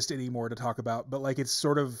racist anymore to talk about, but like it's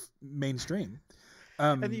sort of mainstream.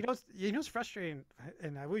 And you know what's frustrating,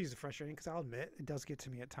 and I will use it frustrating because I'll admit it does get to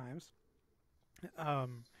me at times.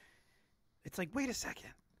 It's like, wait a second,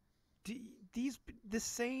 these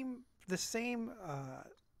same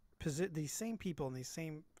people in these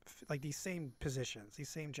same positions, these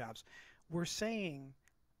same jobs, were saying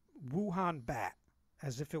Wuhan bat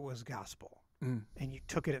as if it was gospel, and you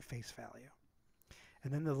took it at face value.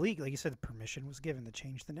 And then the leak, like you said, the permission was given to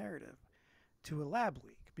change the narrative to a lab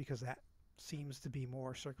leak, because that seems to be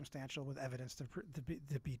more circumstantial with evidence to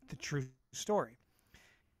be the true story.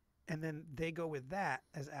 And then they go with that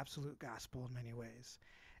as absolute gospel in many ways.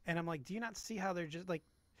 And I'm like, do you not see how they're just like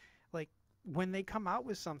when they come out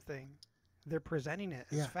with something, they're presenting it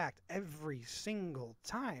as fact every single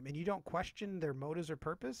time, and you don't question their motives or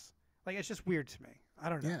purpose? Like, it's just weird to me. I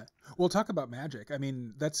don't know. Yeah. Well, talk about magic. I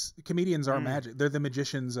mean, comedians are magic. They're the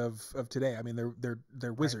magicians of today. I mean,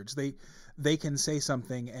 they're wizards. Right. They can say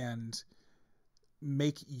something and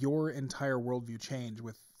make your entire worldview change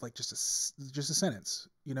with like just a sentence.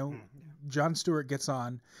 You know, Jon Stewart gets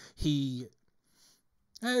on.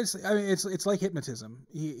 It's like hypnotism.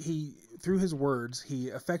 He through his words, he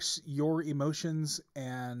affects your emotions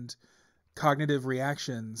and cognitive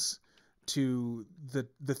reactions to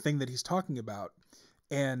the thing that he's talking about,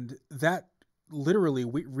 and that literally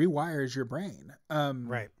rewires your brain.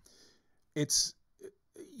 Right. It's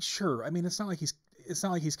sure. I mean, it's not like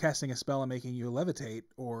he's casting a spell and making you levitate,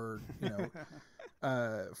 or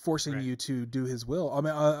forcing you to do his will. I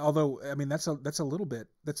mean, although I mean that's a little bit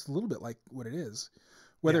like what it is.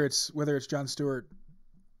 Whether it's Jon Stewart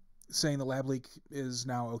saying the lab leak is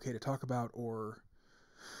now okay to talk about, or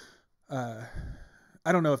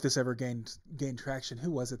I don't know if this ever gained traction.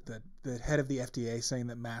 Who was it that the head of the FDA saying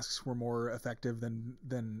that masks were more effective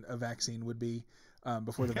than a vaccine would be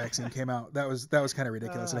before the vaccine came out? That was kind of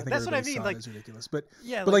ridiculous. And I think everybody saw it as ridiculous. But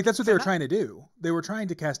that's what they were trying to do. They were trying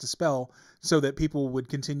to cast a spell so that people would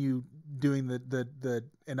continue doing the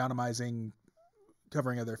anonymizing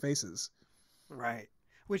covering of their faces. Right.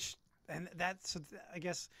 And that's, I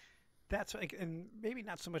guess, that's like, and maybe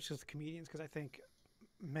not so much as the comedians, because I think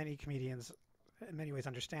many comedians in many ways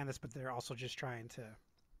understand this, but they're also just trying to.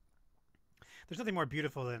 There's nothing more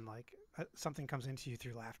beautiful than like something comes into you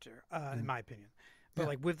through laughter, in my opinion. But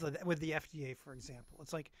like with the FDA, for example,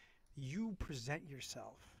 it's like you present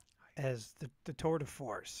yourself as the tour de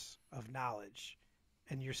force of knowledge,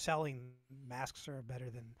 and you're selling masks are better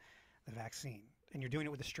than the vaccine. And you're doing it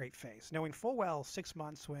with a straight face, knowing full well 6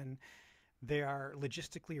 months when they are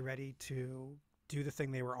logistically ready to do the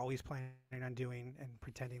thing they were always planning on doing and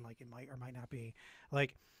pretending like it might or might not be.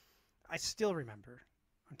 Like, I still remember,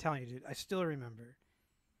 I'm telling you, dude, I still remember,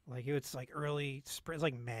 like, it was like early spring, it was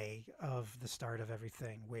like May of the start of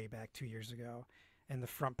everything way back 2 years ago. And the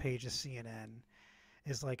front page of CNN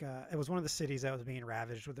is like, it was one of the cities that was being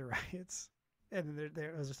ravaged with the riots. And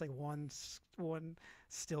there was just like one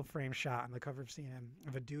still frame shot on the cover of CNN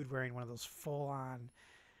of a dude wearing one of those full-on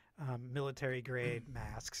military grade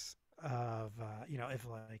masks of if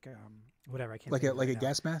like whatever, I can't like a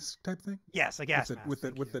gas mask type thing. Yes, a gas mask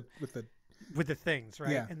with the things,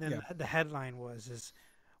 right? And then the headline was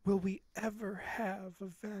will we ever have a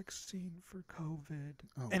vaccine for COVID?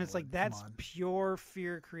 And it's Lord, like that's pure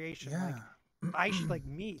fear creation. Yeah. Like I should like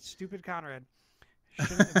me, stupid Conrad.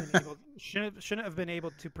 Shouldn't have been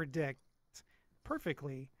able to predict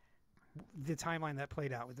perfectly the timeline that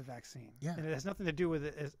played out with the vaccine. Yeah. And it has nothing to do with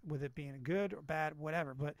it being good or bad,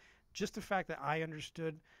 whatever. But just the fact that I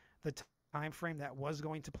understood the time frame that was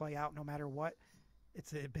going to play out no matter what,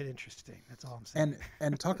 it's a bit interesting. That's all I'm saying.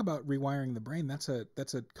 And talk about rewiring the brain. That's a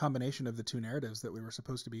combination of the two narratives that we were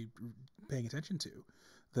supposed to be paying attention to.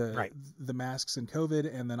 The masks and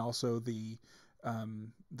COVID, and then also the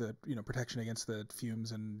protection against the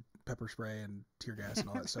fumes and pepper spray and tear gas and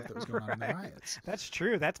all that stuff that was going on in the riots. That's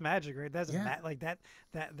true. That's magic, right? That's like that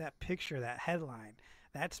picture, that headline.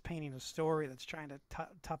 That's painting a story that's trying to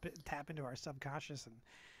tap into our subconscious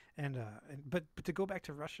but to go back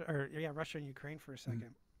to Russia and Ukraine for a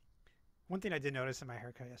second. One thing I did notice in my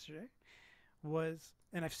haircut yesterday was,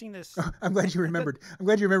 and I've seen this. I'm glad you remembered. I'm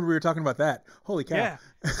glad you remembered we were talking about that. Holy cow! Yeah,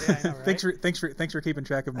 I know, right? thanks for keeping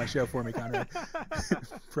track of my show for me, Conrad.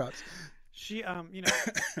 Props. She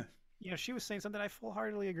she was saying something I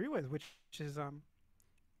full-heartedly agree with, which is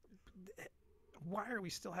why are we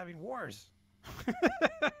still having wars?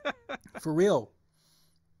 For real.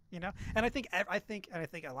 And I think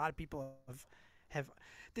a lot of people have.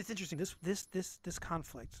 It's interesting. This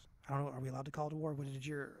conflict. I don't know. Are we allowed to call it a war? What did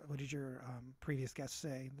your previous guest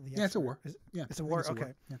say? It's a war. It's a war. It's okay. A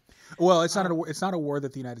war. Yeah. Well, it's not a war. It's not a war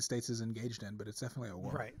that the United States is engaged in, but it's definitely a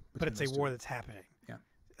war. Right. But it's a war that's happening. Yeah.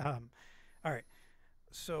 All right.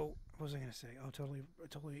 So what was I going to say? Oh, totally.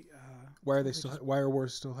 Why are they still? Why are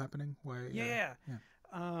wars still happening? Why? Yeah.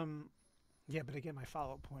 Yeah, but again, my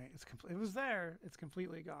follow-up point is it was there. It's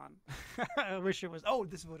completely gone. I wish it was. Oh,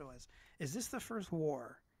 this is what it was. Is this the first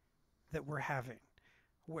war that we're having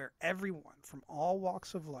where everyone from all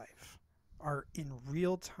walks of life are in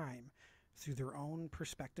real time through their own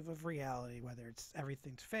perspective of reality, whether it's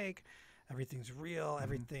everything's fake, everything's real,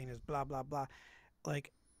 everything is blah, blah, blah.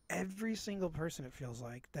 Like every single person, it feels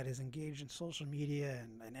like, that is engaged in social media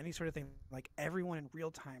and any sort of thing, like everyone in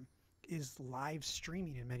real time is live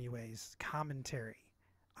streaming in many ways commentary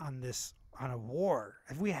on a war.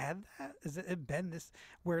 Have we had that? Has it been this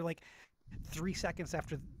where like 3 seconds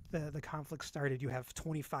after the conflict started, you have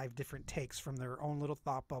 25 different takes from their own little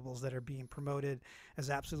thought bubbles that are being promoted as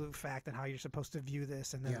absolute fact and how you're supposed to view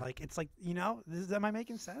this. And then it's like, am I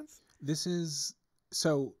making sense? This is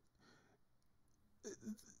so.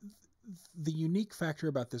 The unique factor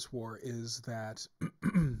about this war is that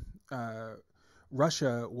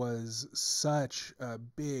Russia was such a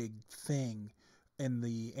big thing in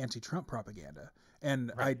the anti-Trump propaganda.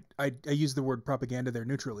 And right. I use the word propaganda there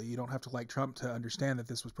neutrally. You don't have to like Trump to understand that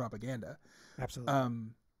this was propaganda.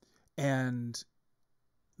 Absolutely. And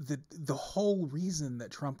the whole reason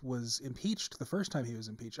that Trump was impeached the first time he was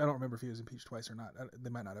impeached, I don't remember if he was impeached twice or not. They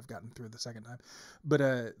might not have gotten through the second time. But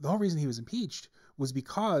the whole reason he was impeached was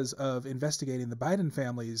because of investigating the Biden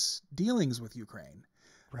family's dealings with Ukraine.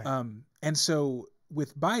 Right. And so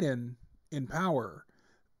with Biden in power,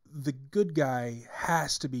 the good guy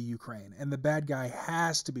has to be Ukraine and the bad guy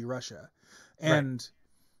has to be Russia. And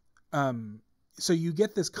so you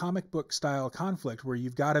get this comic book style conflict where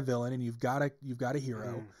you've got a villain and you've got a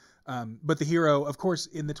hero. But the hero, of course,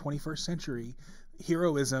 in the 21st century,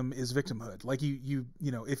 heroism is victimhood. Like you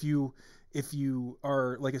know, if you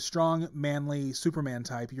are like a strong, manly Superman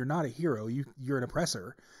type, you're not a hero. You're an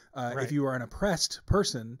oppressor. If you are an oppressed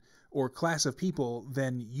person or class of people,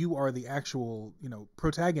 then you are the actual,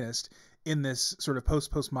 protagonist in this sort of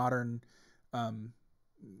postmodern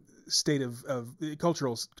state of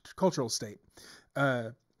cultural state.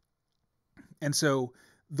 And so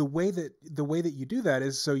the way that you do that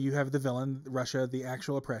is, so you have the villain, Russia, the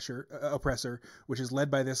actual oppressor, which is led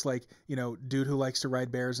by this dude who likes to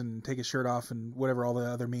ride bears and take his shirt off and whatever all the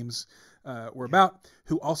other memes were about,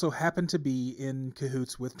 who also happened to be in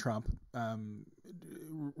cahoots with Trump,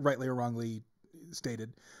 rightly or wrongly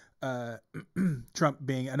stated. Trump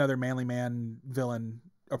being another manly man, villain,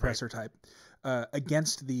 oppressor type,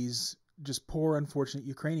 against these just poor, unfortunate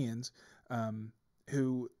Ukrainians,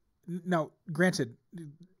 who, now granted,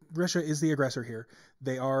 Russia is the aggressor here.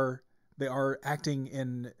 They are acting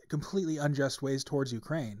in completely unjust ways towards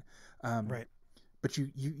Ukraine. But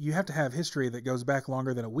you have to have history that goes back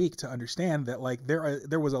longer than a week to understand that, like,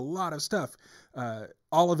 there was a lot of stuff,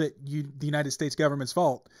 all of it the United States government's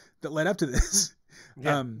fault, that led up to this.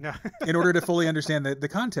 In order to fully understand the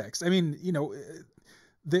context. I mean,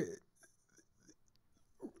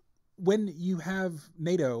 when you have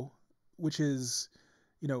NATO, which is,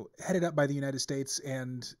 headed up by the United States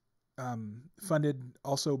and funded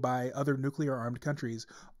also by other nuclear armed countries,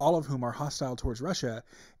 all of whom are hostile towards Russia,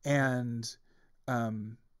 and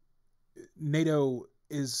NATO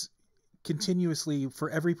is continuously, for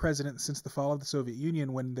every president since the fall of the Soviet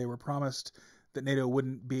Union, when they were promised that NATO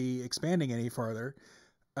wouldn't be expanding any farther,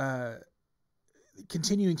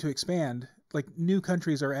 continuing to expand. Like, new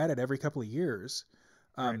countries are added every couple of years.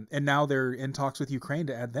 And now they're in talks with Ukraine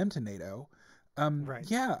to add them to NATO.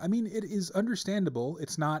 Yeah, I mean, it is understandable.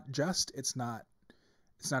 It's not just, it's not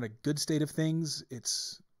a good state of things.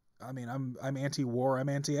 I'm anti-war. I'm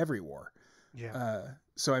anti every war.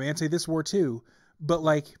 So I'm anti this war too. But,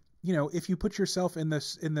 like, if you put yourself in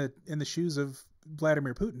the shoes of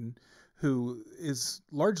Vladimir Putin, who is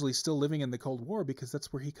largely still living in the Cold War because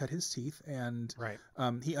that's where he cut his teeth, and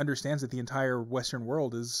he understands that the entire Western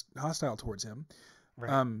world is hostile towards him.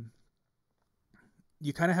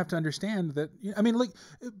 You kind of have to understand that. I mean, like,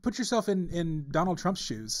 put yourself in Donald Trump's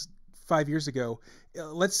shoes 5 years ago.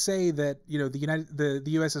 Let's say that the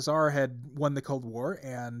USSR had won the Cold War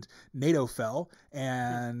and NATO fell,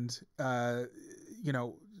 and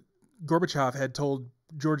Gorbachev had told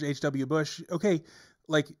George H.W. Bush, okay,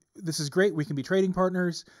 like, this is great, we can be trading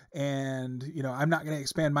partners, and I'm not going to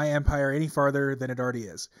expand my empire any farther than it already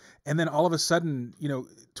is. And then all of a sudden,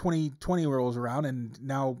 2020 rolls around, and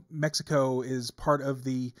now Mexico is part of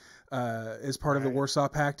the Warsaw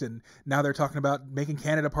Pact, and now they're talking about making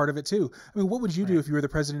Canada part of it too. I mean, what would you do if you were the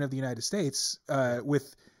president of the United States,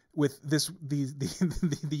 with the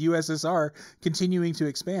USSR continuing to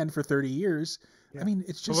expand for 30 years? I mean,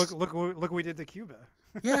 it's just, look what we did to Cuba.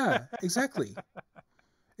 Yeah, exactly.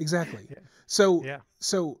 So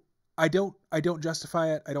I don't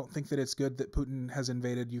justify it. I don't think that it's good that Putin has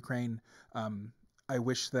invaded Ukraine. I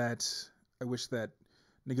wish that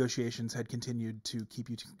negotiations had continued to keep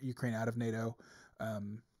Ukraine out of NATO.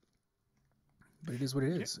 But it is what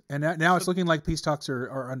it is. And now it's looking like peace talks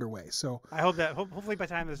are underway. So I hope that hopefully by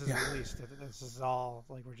the time this is released, this is all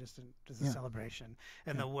like we're just a celebration,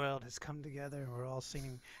 and the world has come together, and we're all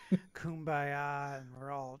singing Kumbaya, and we're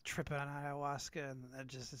all tripping on ayahuasca, and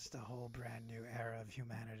it's a whole brand new era of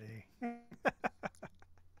humanity.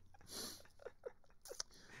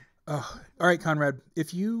 All right, Conrad,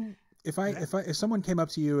 if you If someone came up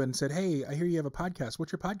to you and said, "Hey, I hear you have a podcast.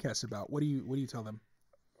 What's your podcast about?" What do you tell them?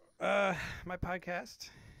 My podcast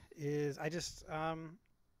is I just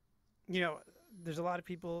there's a lot of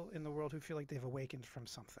people in the world who feel like they've awakened from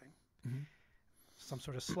something. Mm-hmm. Some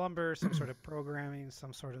sort of slumber, some sort of programming,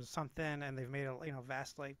 some sort of something, and they've made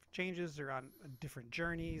vast life changes. They're on different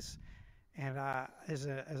journeys, and as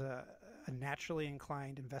a naturally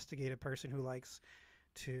inclined investigative person who likes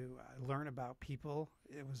to learn about people,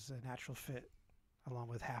 it was a natural fit, along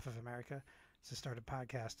with half of America, to start a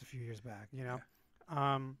podcast a few years back.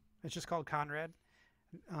 It's just called Conrad.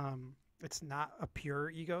 It's not a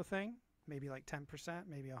pure ego thing. Maybe like 10%,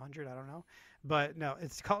 maybe 100, I don't know. But no,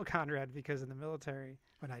 it's called Conrad because in the military,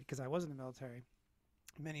 because I was in the military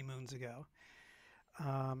many moons ago,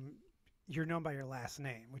 you're known by your last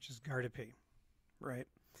name, which is Gardapi, right?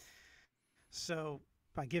 So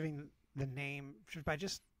by giving the name, by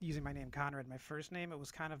just using my name Conrad, my first name, it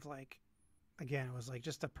was kind of like, again, it was like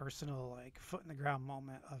just a personal like foot in the ground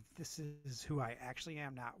moment of this is who I actually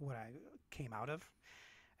am, not what I came out of.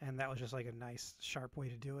 And that was just like a nice, sharp way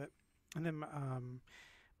to do it. And then,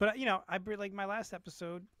 but I like my last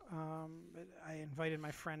episode, I invited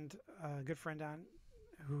my friend, good friend on,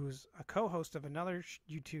 who's a co-host of another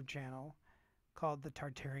YouTube channel called the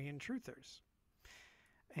Tartarian Truthers.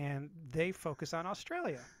 And they focus on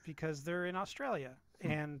Australia because they're in Australia.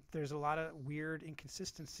 And there's a lot of weird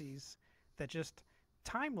inconsistencies that just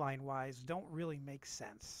timeline-wise don't really make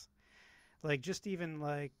sense. Like just even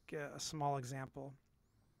like a small example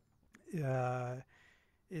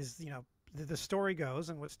is, the story goes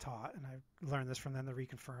and what's taught, and I learned this from them to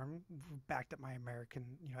reconfirm, backed up my American,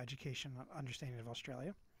 education understanding of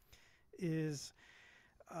Australia, is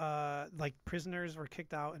like prisoners were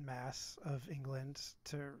kicked out en masse of England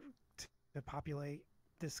to populate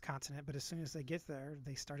this continent, but as soon as they get there,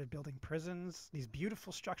 they started building prisons, these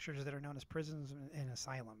beautiful structures that are known as prisons and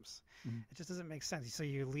asylums. Mm-hmm. It just doesn't make sense. So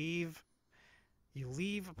you leave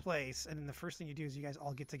a place, and then the first thing you do is you guys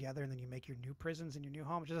all get together, and then you make your new prisons and your new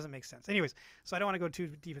home. It just doesn't make sense. Anyways, so I don't want to go too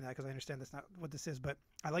deep in that because I understand that's not what this is, but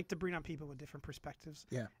I like to bring on people with different perspectives.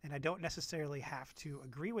 Yeah. And I don't necessarily have to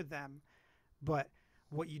agree with them, but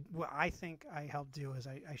what I think I help do is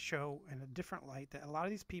I show in a different light that a lot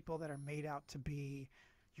of these people that are made out to be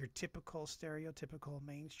your typical stereotypical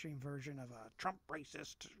mainstream version of a Trump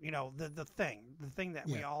racist, the thing that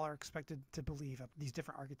we all are expected to believe of, these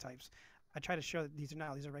different archetypes. I try to show that these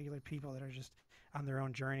are regular people that are just on their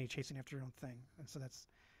own journey, chasing after their own thing. And so that's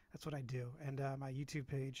what I do. And my YouTube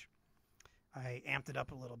page, I amped it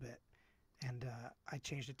up a little bit, and I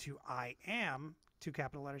changed it to I am, 2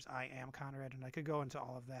 capital letters, I am Conrad. And I could go into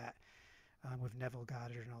all of that with Neville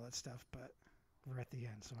Goddard and all that stuff, but we're at the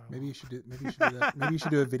end, so maybe you should do that. Maybe you should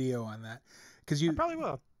do a video on that, because I probably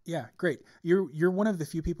will. Yeah, great. You're one of the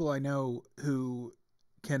few people I know who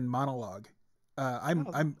can monologue.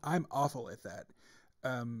 I'm awful at that.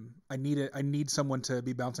 I need someone to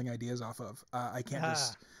be bouncing ideas off of. I can't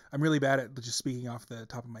I'm really bad at just speaking off the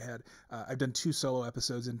top of my head. I've done 2 solo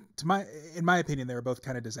episodes, and in my opinion, they were both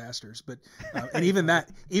kind of disasters. But and even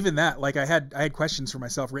that, like I had questions for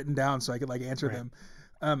myself written down so I could like answer them.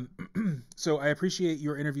 So I appreciate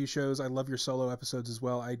your interview shows. I love your solo episodes as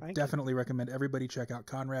well. I definitely recommend everybody check out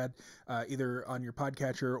Conrad, either on your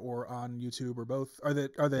podcatcher or on YouTube or both. Are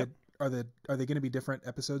they going to be different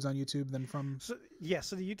episodes on YouTube than from? So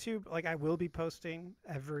the YouTube, like I will be posting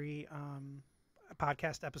every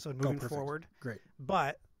podcast episode moving forward. Great.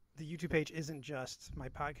 But the YouTube page isn't just my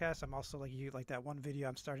podcast. I'm also like that one video.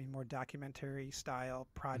 I'm starting more documentary style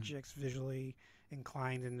projects, visually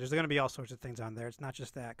inclined, and there's going to be all sorts of things on there. It's not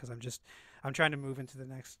just that, because I'm trying to move into the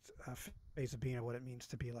next phase of being what it means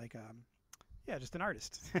to be like just an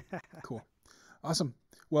artist. Cool. Awesome.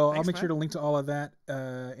 Well, Thanks, I'll make man. sure to link to all of that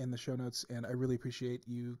in the show notes, and I really appreciate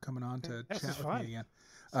you coming on to chat with me again.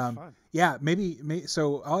 Fun. Yeah, maybe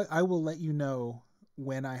so I will let you know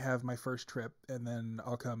when I have my first trip, and then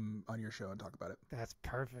I'll come on your show and talk about it. That's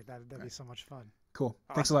perfect. That'd be so much fun. Cool.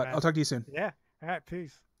 Awesome, thanks a lot. Man. I'll talk to you soon. Yeah. All right.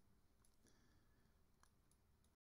 Peace.